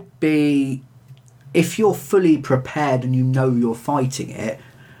should be, if you're fully prepared and you know you're fighting it,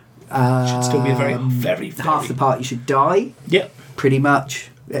 should still be a very, very half the party should die. Yep, pretty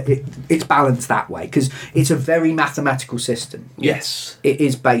much. It's balanced that way because it's a very mathematical system. Yes, it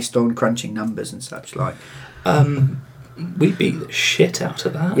is based on crunching numbers and such like. We beat the shit out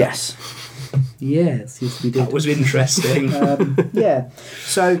of that. Yes, we did. That was interesting.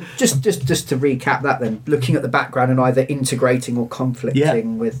 So just to recap that then, looking at the background and either integrating or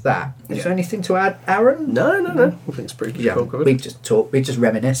conflicting with that. Is there anything to add, Aaron? No. I think it's pretty good. Yeah, we just talked. We just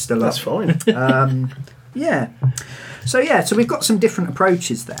reminisced a lot. That's fine. So we've got some different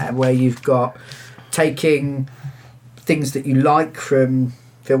approaches there where you've got taking things that you like from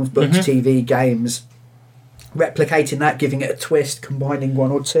films, books, TV, games, replicating that, giving it a twist, combining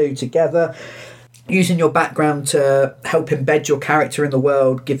one or two together, using your background to help embed your character in the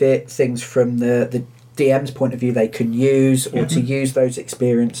world, give it things from the DM's point of view they can use, or to use those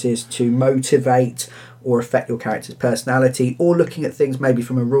experiences to motivate or affect your character's personality, or looking at things maybe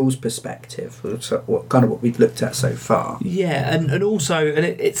from a rules perspective, what we've looked at so far. Yeah, and also,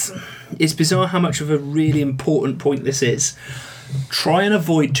 it's bizarre how much of a really important point this is. Try and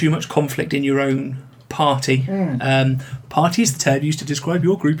avoid too much conflict in your own party. Party is the term used to describe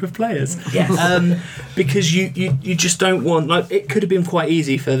your group of players. Yes. Because you just don't want, like, it could have been quite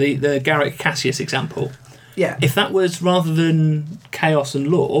easy for the Garrick Cassius example. Yeah. If that was, rather than chaos and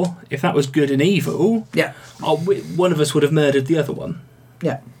law, if that was good and evil, one of us would have murdered the other one.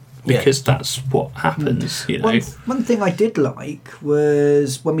 Yeah. Because that's what happens, you know. One thing I did like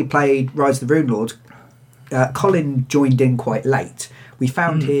was when we played Rise of the Rune Lords, Colin joined in quite late. We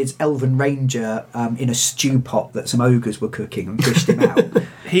found his elven ranger in a stew pot that some ogres were cooking and fished him out.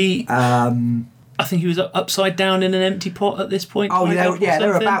 I think he was upside down in an empty pot at this point. Oh,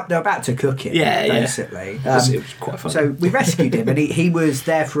 they're about to cook it. Basically. It was quite fun. So we rescued him, and he was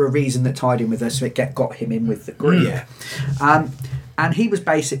there for a reason that tied him with us, so it got him in with the group. And he was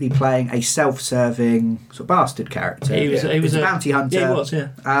basically playing a self-serving sort of bastard character. He was a bounty hunter. Yeah, he was.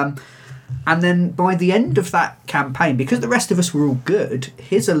 Yeah. And then by the end of that campaign, because the rest of us were all good,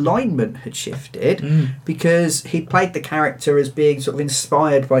 his alignment had shifted because he played the character as being sort of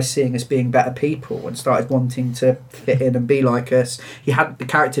inspired by seeing us being better people and started wanting to fit in and be like us. The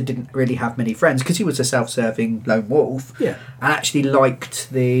character didn't really have many friends because he was a self-serving lone wolf. Yeah. And actually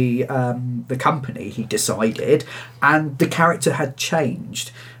liked the company, he decided, and the character had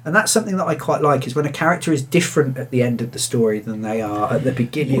changed. And that's something that I quite like, is when a character is different at the end of the story than they are at the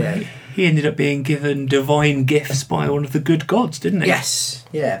beginning. Yeah. He ended up being given divine gifts by one of the good gods, didn't he? Yes,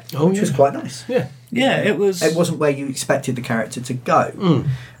 which was quite nice. Yeah, it was. It wasn't where you expected the character to go.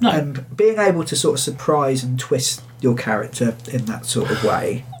 No. And being able to sort of surprise and twist your character in that sort of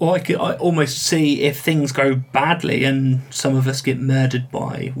way. Well, I almost see if things go badly and some of us get murdered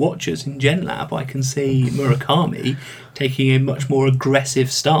by Watchers in GenLab, I can see Murakami taking a much more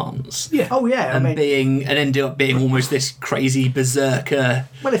aggressive stance. Yeah. Oh yeah. And end up being almost this crazy berserker.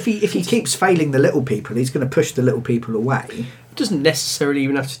 Well, if he keeps failing the little people, he's going to push the little people away. It doesn't necessarily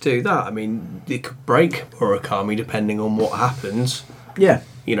even have to do that. I mean, it could break Murakami depending on what happens. Yeah.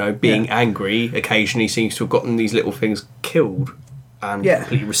 You know, being angry occasionally seems to have gotten these little things killed and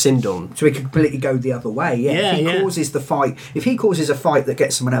completely rescind on. So he could completely go the other way. Yeah. If he causes the fight, if he causes a fight that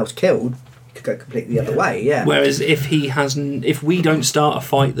gets someone else killed, he could go completely the other way. Yeah. Whereas if we don't start a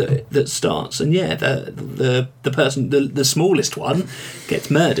fight that starts, and the person, the smallest one,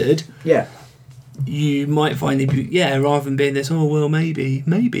 gets murdered. Yeah. You might find rather than being this,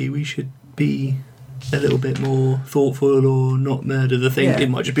 maybe we should be a little bit more thoughtful or not murder the thing. It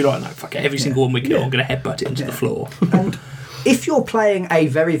might just be like, no, fuck it, every single one we kill, I'm going to headbutt it into the floor. And if you're playing a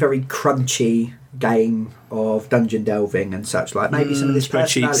very, very crunchy game of dungeon delving and such, like maybe some of this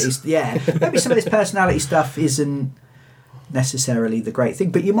maybe some of this personality stuff isn't necessarily the great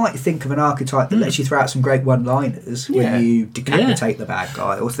thing, but you might think of an archetype that lets you throw out some great one-liners when you decapitate the bad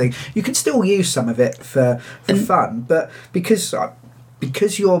guy or thing. You can still use some of it for fun, but because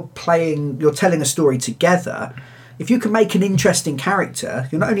you're telling a story together, if you can make an interesting character,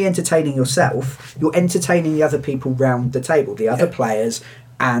 you're not only entertaining yourself, you're entertaining the other people round the table, the other players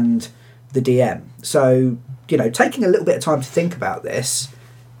and the DM. So, taking a little bit of time to think about this,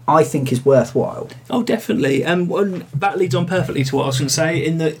 I think is worthwhile. Oh, definitely. And that leads on perfectly to what I was going to say,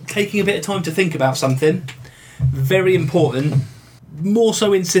 in that taking a bit of time to think about something, very important, more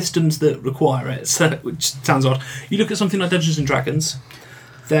so in systems that require it, which sounds odd. You look at something like Dungeons & Dragons,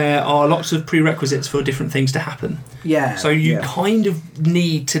 there are lots of prerequisites for different things to happen. Yeah. So you kind of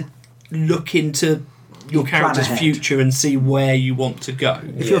need to look into your character's future and see where you want to go.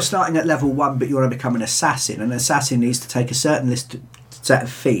 If you're starting at level 1 but you want to become an assassin needs to take a certain set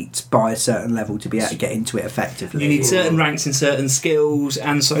of feats by a certain level to be able to get into it effectively. You need certain ranks in certain skills,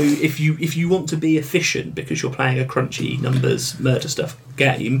 and so if you want to be efficient because you're playing a crunchy numbers murder stuff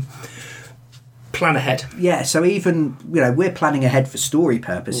game, plan ahead. Yeah, so even we're planning ahead for story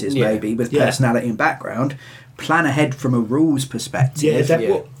purposes, maybe with personality and background. Plan ahead from a rules perspective.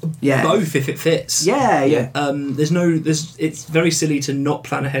 Both if it fits. It's very silly to not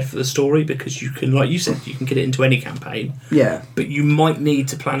plan ahead for the story, because you can, like you said, you can get it into any campaign. Yeah. But you might need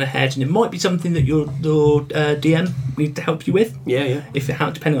to plan ahead, and it might be something that your DM needs to help you with.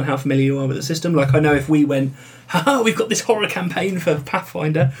 Depending on how familiar you are with the system. Like, I know if we went, we've got this horror campaign for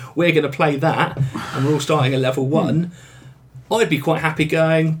Pathfinder, we're going to play that, and we're all starting at level 1. I'd be quite happy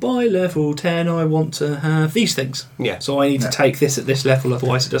going, by level 10 I want to have these things. Yeah. So I need to take this at this level,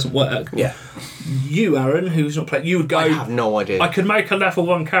 otherwise it doesn't work. Yeah. You, Aaron, who's not playing, you would go, I have no idea. I could make a level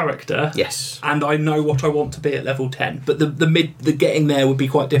 1 character. Yes. And I know what I want to be at level 10. But the getting there would be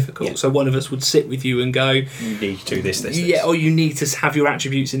quite difficult. Yeah. So one of us would sit with you and go, you need to do this. Yeah, or you need to have your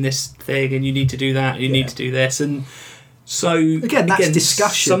attributes in this thing, and you need to do that, and you need to do this. And so, again, that's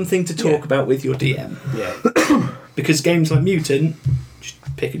discussion. Something to talk about with your DM. Yeah. Because games like Mutant, just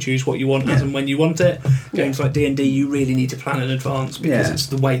pick and choose what you want as and when you want it. Games like D&D, you really need to plan in advance, because it's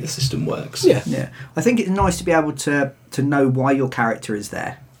the way the system works. Yeah. I think it's nice to be able to know why your character is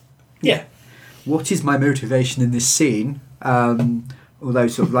there. Yeah. What is my motivation in this scene? Although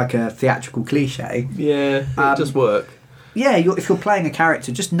sort of like a theatrical cliche. Yeah, it does work. Yeah, if you're playing a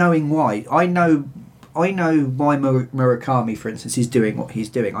character, just knowing why. I know why Murakami, for instance, is doing what he's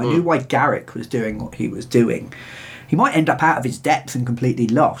doing. I knew why Garrick was doing what he was doing. He might end up out of his depth and completely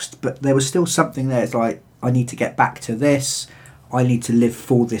lost, but there was still something there. It's like, I need to get back to this. I need to live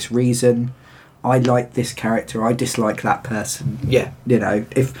for this reason. I like this character. I dislike that person. Yeah.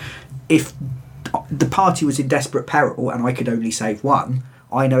 If the party was in desperate peril and I could only save one,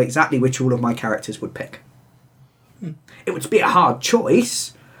 I know exactly which all of my characters would pick. It would be a hard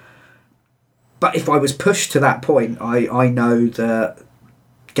choice, but if I was pushed to that point, I know that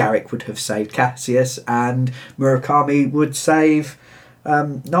Garrick would have saved Cassius and Murakami would save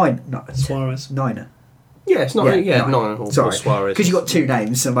Suarez. Niner. Yeah, it's not. Niner or Suarez. Because you got two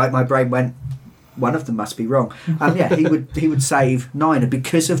names, and my brain went, one of them must be wrong. He would save Niner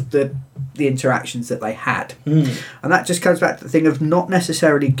because of the interactions that they had, and that just comes back to the thing of not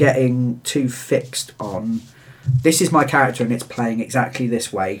necessarily getting too fixed on, this is my character and it's playing exactly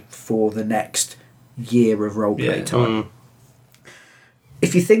this way for the next year of roleplay time.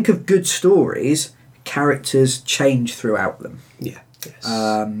 If you think of good stories, characters change throughout them. Yeah. Yes.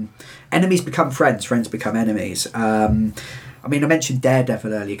 Enemies become friends, friends become enemies. I mentioned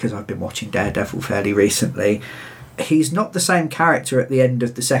Daredevil earlier because I've been watching Daredevil fairly recently. He's not the same character at the end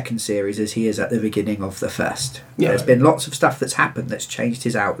of the second series as he is at the beginning of the first. Yeah. There's been lots of stuff that's happened that's changed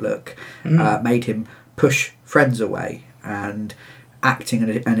his outlook, made him push friends away and acting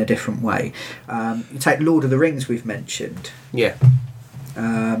in a different way. You take Lord of the Rings, we've mentioned. Yeah.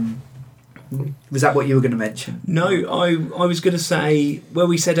 Was that what you were going to mention? No, I was going to say, where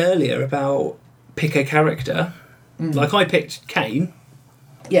we said earlier about pick a character, like I picked Cain.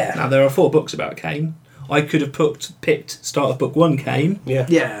 Yeah. Now, there are 4 books about Cain. I could have picked start of book 1 Cain.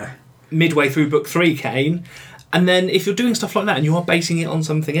 Yeah. Midway through book 3 Cain. And then if you're doing stuff like that and you are basing it on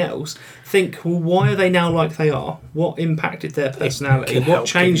something else, think, well, why are they now like they are? What impacted their personality? What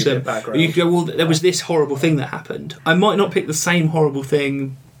changed them? You go, well, there was this horrible thing that happened. I might not pick the same horrible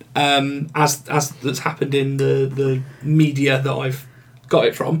thing as that's happened in the media that I've got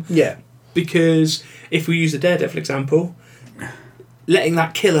it from. Yeah. Because if we use the Daredevil example, letting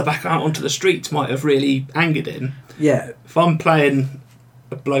that killer back out onto the streets might have really angered him. Yeah. If I'm playing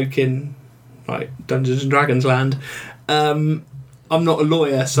a bloke in like Dungeons and Dragons land, I'm not a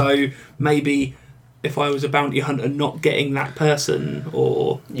lawyer, so maybe if I was a bounty hunter, not getting that person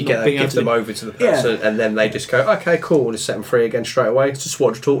or you not being able give them over to the person, and then they just go, okay, cool, we'll just set them free again straight away. It's just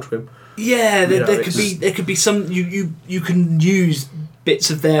what to talk to him. Yeah, there could be some you can use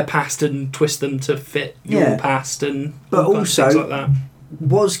bits of their past and twist them to fit your past, and but also things like that.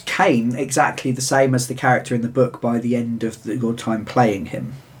 Was Cain exactly the same as the character in the book by the end of your time playing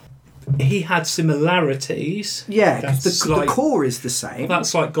him? He had similarities. Yeah, because the core is the same.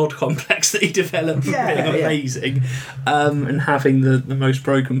 That's like God complex that he developed from being amazing and having the most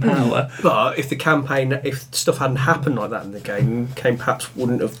broken power. But if stuff hadn't happened like that in the game, Cain perhaps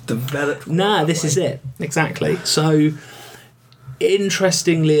wouldn't have developed. Nah, this is it. Exactly. So,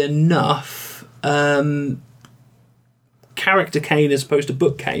 interestingly enough, character Cain as opposed to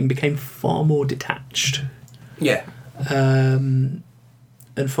book Cain became far more detached. Yeah.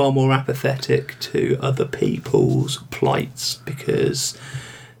 And far more apathetic to other people's plights, because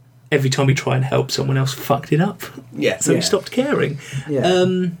every time he tried and help, someone else fucked it up. Yeah. So he stopped caring.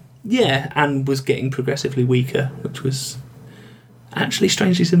 Yeah. And was getting progressively weaker, which was actually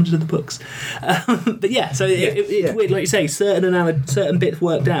strangely similar to the books. But yeah, so it's weird, like you say, certain bits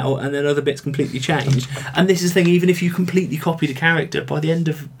worked out and then other bits completely changed. And this is the thing, even if you completely copied a character, by the end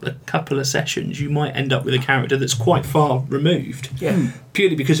of a couple of sessions, you might end up with a character that's quite far removed. Yeah.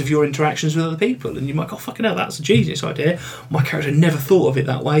 Purely because of your interactions with other people. And you might go, fucking hell, that's a genius idea. My character never thought of it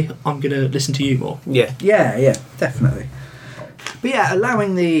that way. I'm going to listen to you more. Yeah. Yeah, definitely. But yeah,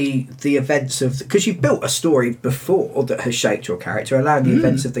 allowing the events of... Because you've built a story before that has shaped your character, allowing the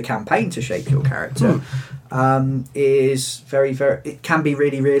events of the campaign to shape your character is very, very... It can be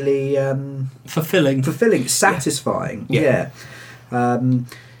really, really... fulfilling, satisfying. Yeah.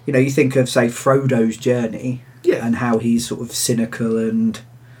 You think of, say, Frodo's journey and how he's sort of cynical and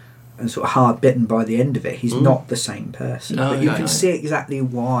sort of hard-bitten by the end of it. He's not the same person. But you can see exactly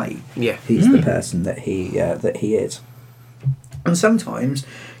why he's the person that he is. And sometimes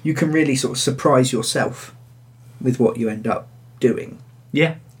you can really sort of surprise yourself with what you end up doing.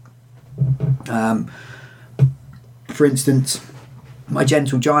 Yeah. For instance, my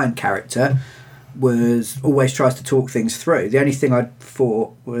Gentle Giant character always tries to talk things through. The only thing I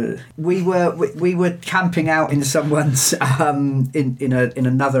thought was we were camping out in someone's in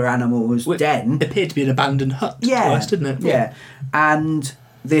another animal's den. It appeared to be an abandoned hut twice, didn't it? Yeah. And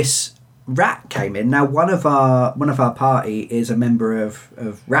this rat came in. Now one of our party is a member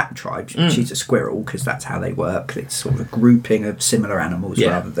of rat tribes. She's a squirrel because that's how they work. It's sort of a grouping of similar animals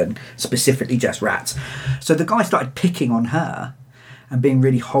rather than specifically just rats. So the guy started picking on her and being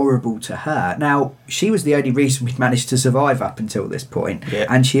really horrible to her. Now she was the only reason we'd managed to survive up until this point,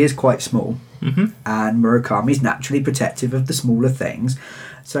 and she is quite small. And Murakami's naturally protective of the smaller things,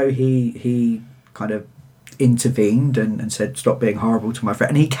 so he kind of intervened and said, stop being horrible to my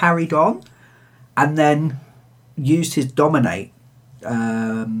friend, and he carried on and then used his dominate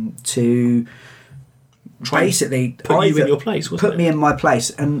to basically put you in your place, put me in my place.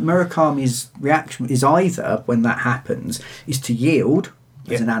 And Murakami's reaction is either, when that happens, is to yield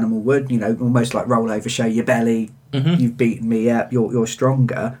as an animal would, almost like roll over, show your belly, you've beaten me up, you're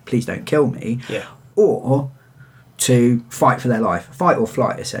stronger, please don't kill me, or to fight for their life, fight or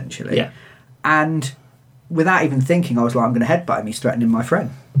flight essentially. And without even thinking, I was like, I'm going to headbutt him, he's threatening my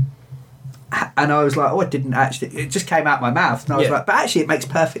friend. And I was like, I didn't actually... It just came out my mouth. And I was like, but actually it makes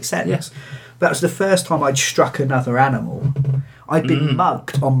perfect sense. Yeah. That was the first time I'd struck another animal. I'd been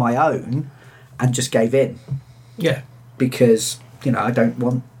mugged on my own and just gave in. Yeah. Because,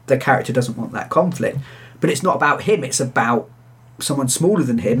 the character doesn't want that conflict. But it's not about him, it's about someone smaller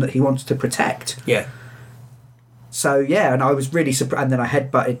than him that he wants to protect. Yeah. So yeah, and I was really surprised. And then I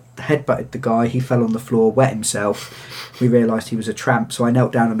headbutted the guy. He fell on the floor, wet himself. We realised he was a tramp, so I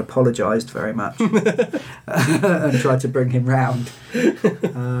knelt down and apologised very much, and tried to bring him round.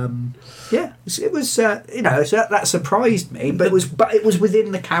 Yeah, it was so that surprised me, but it was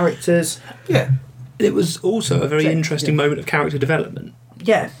within the characters. Yeah, it was also a very interesting moment of character development.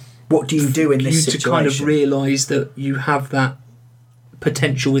 Yeah, what do you do in this situation? To kind of realise that you have that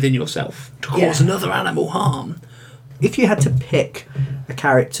potential within yourself to cause another animal harm. If you had to pick a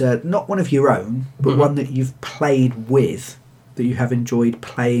character, not one of your own, but one that you've played with, that you have enjoyed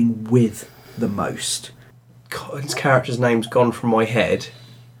playing with the most. God, his character's name's gone from my head.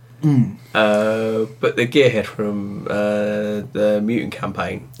 But the gearhead from the Mutant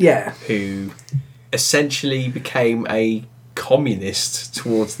Campaign, who essentially became a communist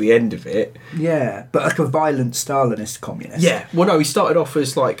towards the end of it. Yeah, but like a violent Stalinist communist. Yeah, well, no, he started off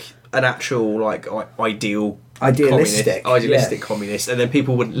as like an actual like idealistic communist, and then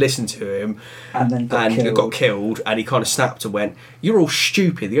people wouldn't listen to him, and then got killed, and he kind of snapped and went, "You're all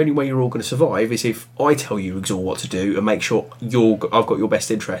stupid. The only way you're all going to survive is if I tell you all what to do and make sure I've got your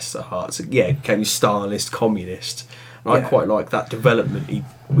best interests at heart." So yeah, became Stalinist communist. And I quite like that development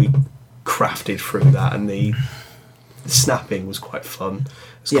we crafted through that, and the snapping was quite fun.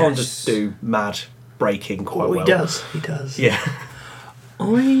 It's kind of just do mad breaking quite well. He does. Yeah.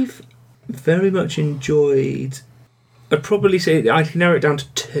 I've very much enjoyed. I'd probably say I can narrow it down to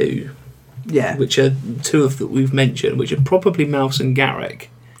two. Yeah. Which are two of that we've mentioned, which are probably Mouse and Garrick.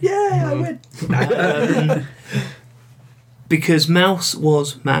 Yeah, I win. Because Mouse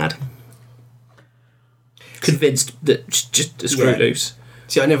was mad. Convinced that just a screw loose.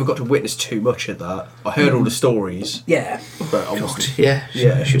 See, I never got to witness too much of that. I heard all the stories. Yeah. But I was,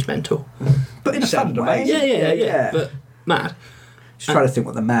 she was mental. But in a fun way. Yeah. But mad. Just trying to think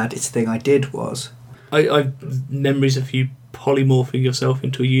what the maddest thing I did was. I've memories of you polymorphing yourself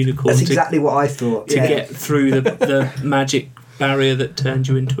into a unicorn. That's exactly what I thought. To get through the magic barrier that turned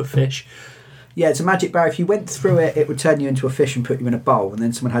you into a fish. Yeah, it's a magic barrier. If you went through it, it would turn you into a fish and put you in a bowl, and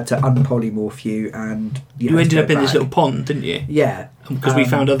then someone had to unpolymorph you, and you ended up in this little pond, didn't you? Yeah. Because we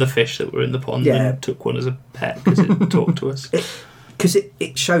found other fish that were in the pond and took one as a pet because it talked to us. Because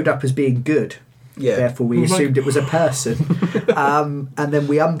it showed up as being good. Yeah. Therefore, we assumed it was a person. And then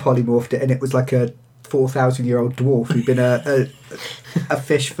we unpolymorphed it, and it was like a 4,000-year-old dwarf who'd been a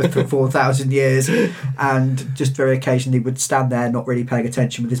fish for 4,000 years, and just very occasionally would stand there not really paying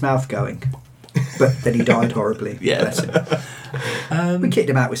attention with his mouth going. But then he died horribly. Bless him. We kicked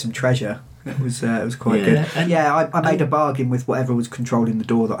him out with some treasure. It was quite good. And I made a bargain with whatever was controlling the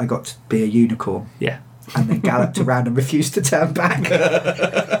door that I got to be a unicorn. Yeah. And then galloped around and refused to turn back.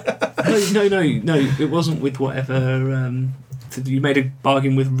 No. It wasn't with whatever. You made a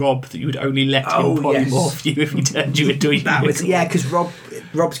bargain with Rob that you would only let him polymorph you if he turned you into a unicorn. Because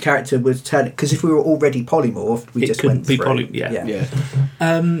Rob's character was turning. Because if we were already polymorphed, we just went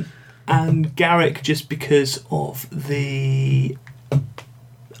through. And Garrick, just because of a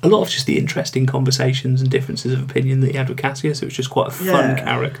lot of just the interesting conversations and differences of opinion that he had with Cassia, so it was just quite a fun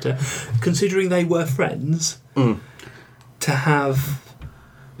character. Considering they were friends, to have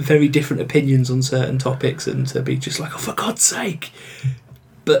very different opinions on certain topics and to be just like, oh, for God's sake,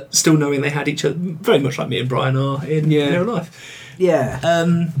 but still knowing they had each other, very much like me and Brian are in real life.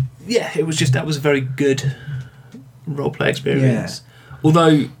 It was just, that was a very good roleplay experience.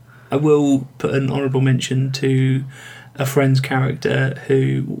 Although I will put an honourable mention to a friend's character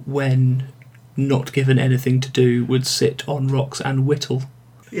who, when not given anything to do, would sit on rocks and whittle.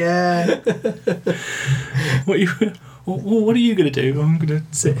 Yeah. What are you going to do? I'm going to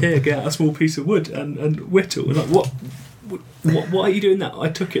sit here, get out a small piece of wood and whittle. Like, what? Why are you doing that? I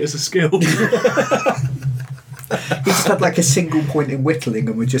took it as a skill. He just had like a single point in whittling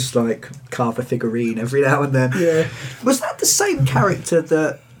and would just like carve a figurine every now and then. Yeah. Was that the same character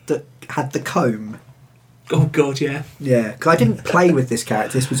that had the comb? Oh God, yeah. Yeah, because I didn't play with this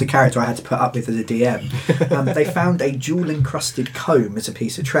character. This was a character I had to put up with as a DM. They found a jewel-encrusted comb as a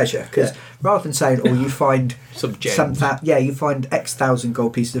piece of treasure. Because rather than saying, you find some gems. You find X thousand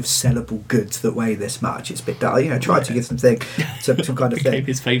gold pieces of sellable goods that weigh this much. It's a bit dull. Try to give some kind of thing. Became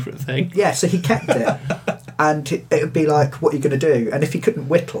his favourite thing. Yeah, so he kept it. And it would be like, what are you going to do? And if he couldn't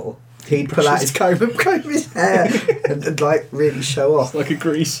whittle, he'd pull out his comb and comb his hair and like really show off. It's like a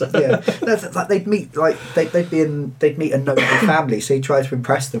greaser. Yeah, no, they'd meet a noble family, so he tried to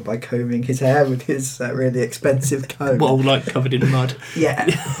impress them by combing his hair with his really expensive comb. Well, like covered in mud. Yeah,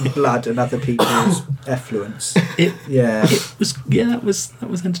 blood and other people's effluence. That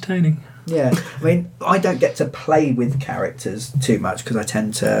was entertaining. Yeah, I mean, I don't get to play with characters too much because I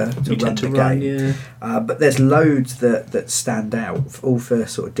tend to run the game. Yeah. But there's loads that stand out, all for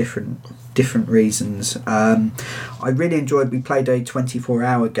sort of different reasons. I really enjoyed. We played a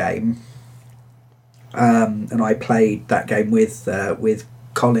 24-hour game, and I played that game with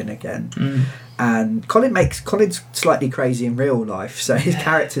Colin again. And Colin's slightly crazy in real life, so his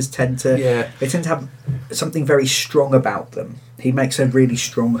characters tend to have something very strong about them. He makes a really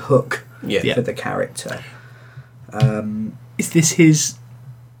strong hook for the character. Is this his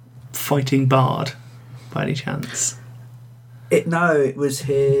fighting bard, by any chance? No, it was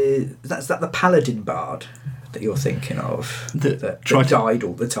his. That's the paladin bard that you're thinking of. That died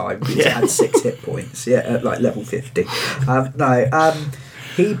all the time because he had 6 hit points. Yeah, at like level 50.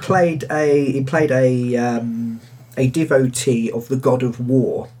 He played a devotee of the god of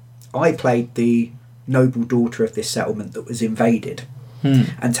war. I played the noble daughter of this settlement that was invaded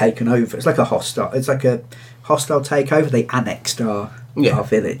and taken over. It's like a hostile takeover. They annexed our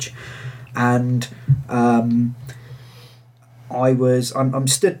village, and I'm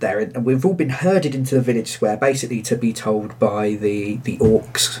stood there, and we've all been herded into the village square, basically to be told by the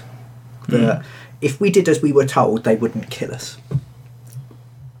orcs that if we did as we were told, they wouldn't kill us.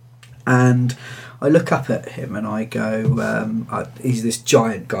 And I look up at him and I go, he's this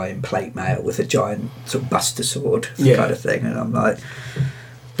giant guy in plate mail with a giant sort of buster sword kind of thing. And I'm like,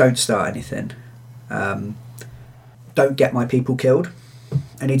 don't start anything. Don't get my people killed.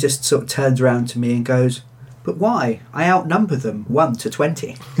 And he just sort of turns around to me and goes, but why? I outnumber them 1 to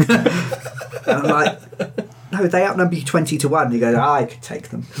 20. And I'm like, no, they outnumber you 20 to 1. He goes, I could take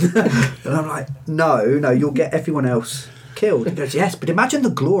them. And I'm like, no, you'll get everyone else killed. He goes, yes, but imagine the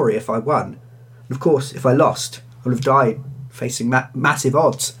glory if I won. And of course, if I lost, I would have died facing massive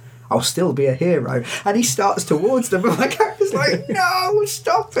odds. I'll still be a hero. And he starts towards them, and my character's like, no,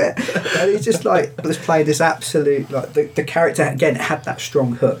 stop it. And he's just like, let's play this absolute, like, the character, again, had that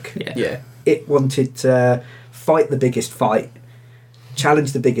strong hook. Yeah. It wanted to fight the biggest fight,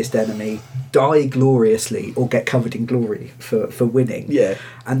 challenge the biggest enemy, die gloriously, or get covered in glory for winning. Yeah.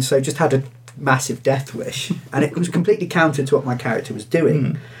 And so just had a massive death wish, and it was completely counter to what my character was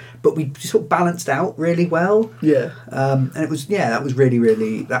doing, but we sort of balanced out really well. And it was that was really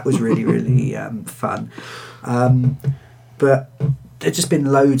fun. But there's just been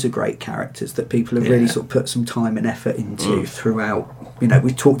loads of great characters that people have really sort of put some time and effort into throughout.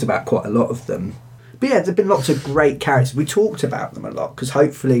 We've talked about quite a lot of them. But yeah, there've been lots of great characters. We talked about them a lot because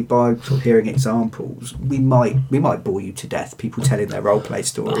hopefully by sort of hearing examples, we might bore you to death. People telling their role play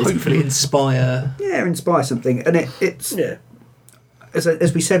stories. Hopefully inspire. Yeah, inspire something. And it's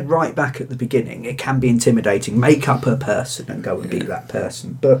as we said right back at the beginning, it can be intimidating. Make up a person and go and be that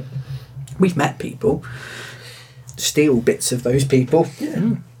person. But we've met people. Steal bits of those people.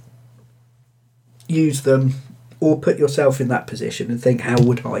 Yeah. Use them, or put yourself in that position and think, how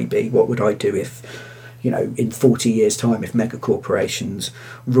would I be? What would I do if, in 40 years' time, if mega corporations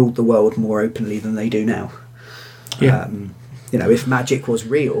ruled the world more openly than they do now? Yeah. If magic was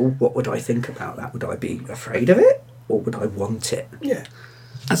real, what would I think about that? Would I be afraid of it, or would I want it? Yeah.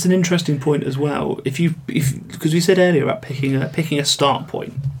 That's an interesting point as well. Because we said earlier about picking a start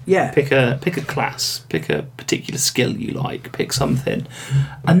point. Yeah. Pick a class, pick a particular skill you like, pick something,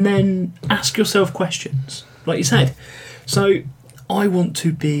 and then ask yourself questions. Like you said, so I want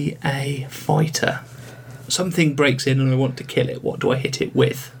to be a fighter. Something breaks in and I want to kill it. What do I hit it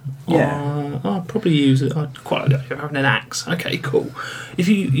with? Yeah, I'll probably use it. I'd quite like having an axe. Okay, cool. If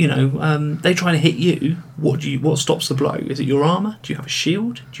they try to hit you, what stops the blow? Is it your armour? Do you have a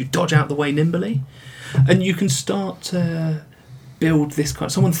shield? Do you dodge out the way nimbly? And you can start to build this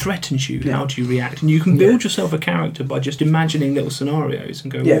kind. Someone threatens you. Yeah. How do you react? And you can build yourself a character by just imagining little scenarios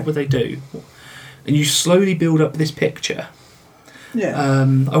and go, what would they do? And you slowly build up this picture. Yeah.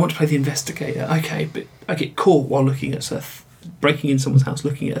 I want to play the investigator. Okay, but I get caught while looking at breaking in someone's house,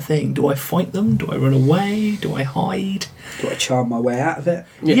 looking at a thing. Do I fight them? Do I run away? Do I hide? Do I charm my way out of it?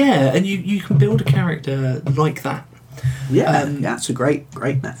 Yeah, and you can build a character like that. Yeah, that's a great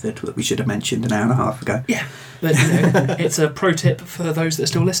method that we should have mentioned an hour and a half ago. Yeah, but it's a pro tip for those that are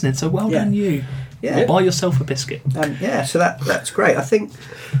still listening. So well done, you. Yeah, buy yourself a biscuit. So that's great. I think,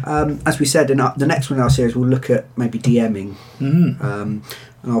 as we said, in the next one in our series, we'll look at maybe DMing, and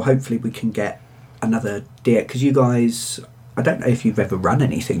hopefully we can get another DM, because you guys. I don't know if you've ever run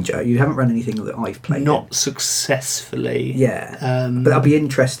anything, Joe. You haven't run anything that I've played. Not successfully. Yeah, but that'll be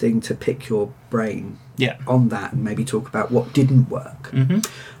interesting to pick your brain. On that, and maybe talk about what didn't work.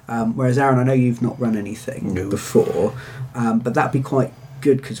 Whereas Aaron, I know you've not run anything before, but that'd be quite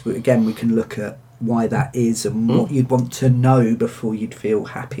good because we can look at why that is and what you'd want to know before you'd feel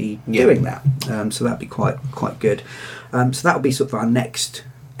happy doing that. So that'd be quite good. So that'll be sort of our next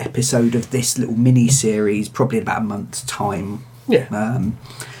episode of this little mini series, probably in about a month's time.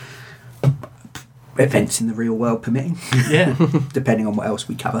 Events in the real world permitting. Depending on what else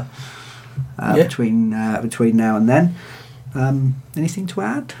we cover between now and then. Anything to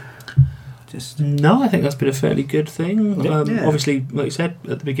add? No, I think that's been a fairly good thing. Obviously, like you said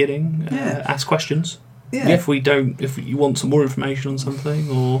at the beginning, ask questions. If you want some more information on something,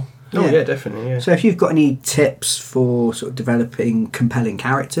 or definitely. So if you've got any tips for sort of developing compelling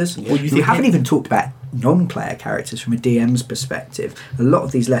characters, we haven't even talked about non-player characters from a DM's perspective. A lot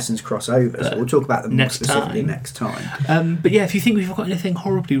of these lessons cross over, so we'll talk about them more specifically next time. But if you think we've got anything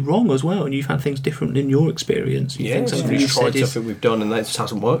horribly wrong as well, and you've had things different in your experience, you think something we've you've tried said something we've done and that just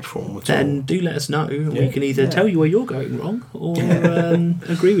hasn't worked for them at all, then do let us know. We can either tell you where you're going wrong or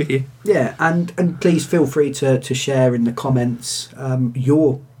agree with you. And please feel free to share in the comments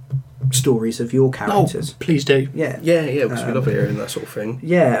your stories of your characters. Please do. Because we love hearing that sort of thing.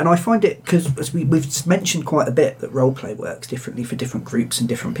 And I find it, because as we've mentioned quite a bit, that roleplay works differently for different groups and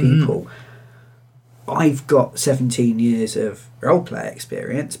different people. I've got 17 years of roleplay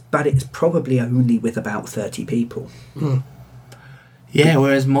experience, but it's probably only with about 30 people.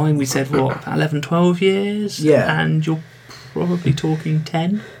 Whereas mine, we said, about 11, 12 years? And you're probably talking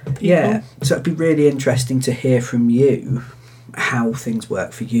 10 people? So it'd be really interesting to hear from you how things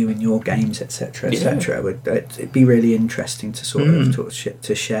work for you in your games, etc., etc. It'd be really interesting to sort of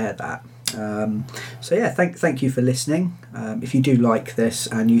to share that. Thank you for listening. If you do like this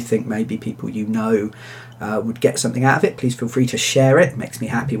and you think maybe people would get something out of it, please feel free to share it. It makes me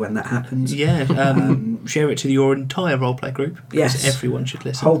happy when that happens. Share it to your entire roleplay group, because everyone should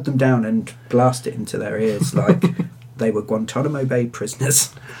listen. Hold them down and blast it into their ears like they were Guantanamo Bay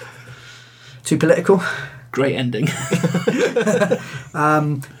prisoners. Too political? Great ending.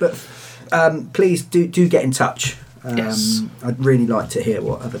 But please do get in touch. I'd really like to hear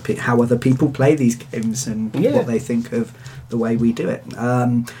what how other people play these games and what they think of the way we do it.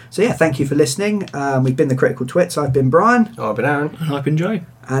 Thank you for listening. We've been the Critical Twits. I've been Brian. I've been Aaron. And I've been Joe.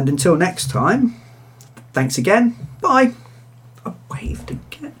 And until next time, thanks again. Bye. I wave to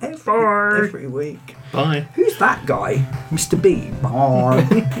get every week. Bye. Who's that guy? Mr. B.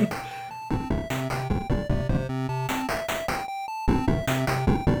 Bye.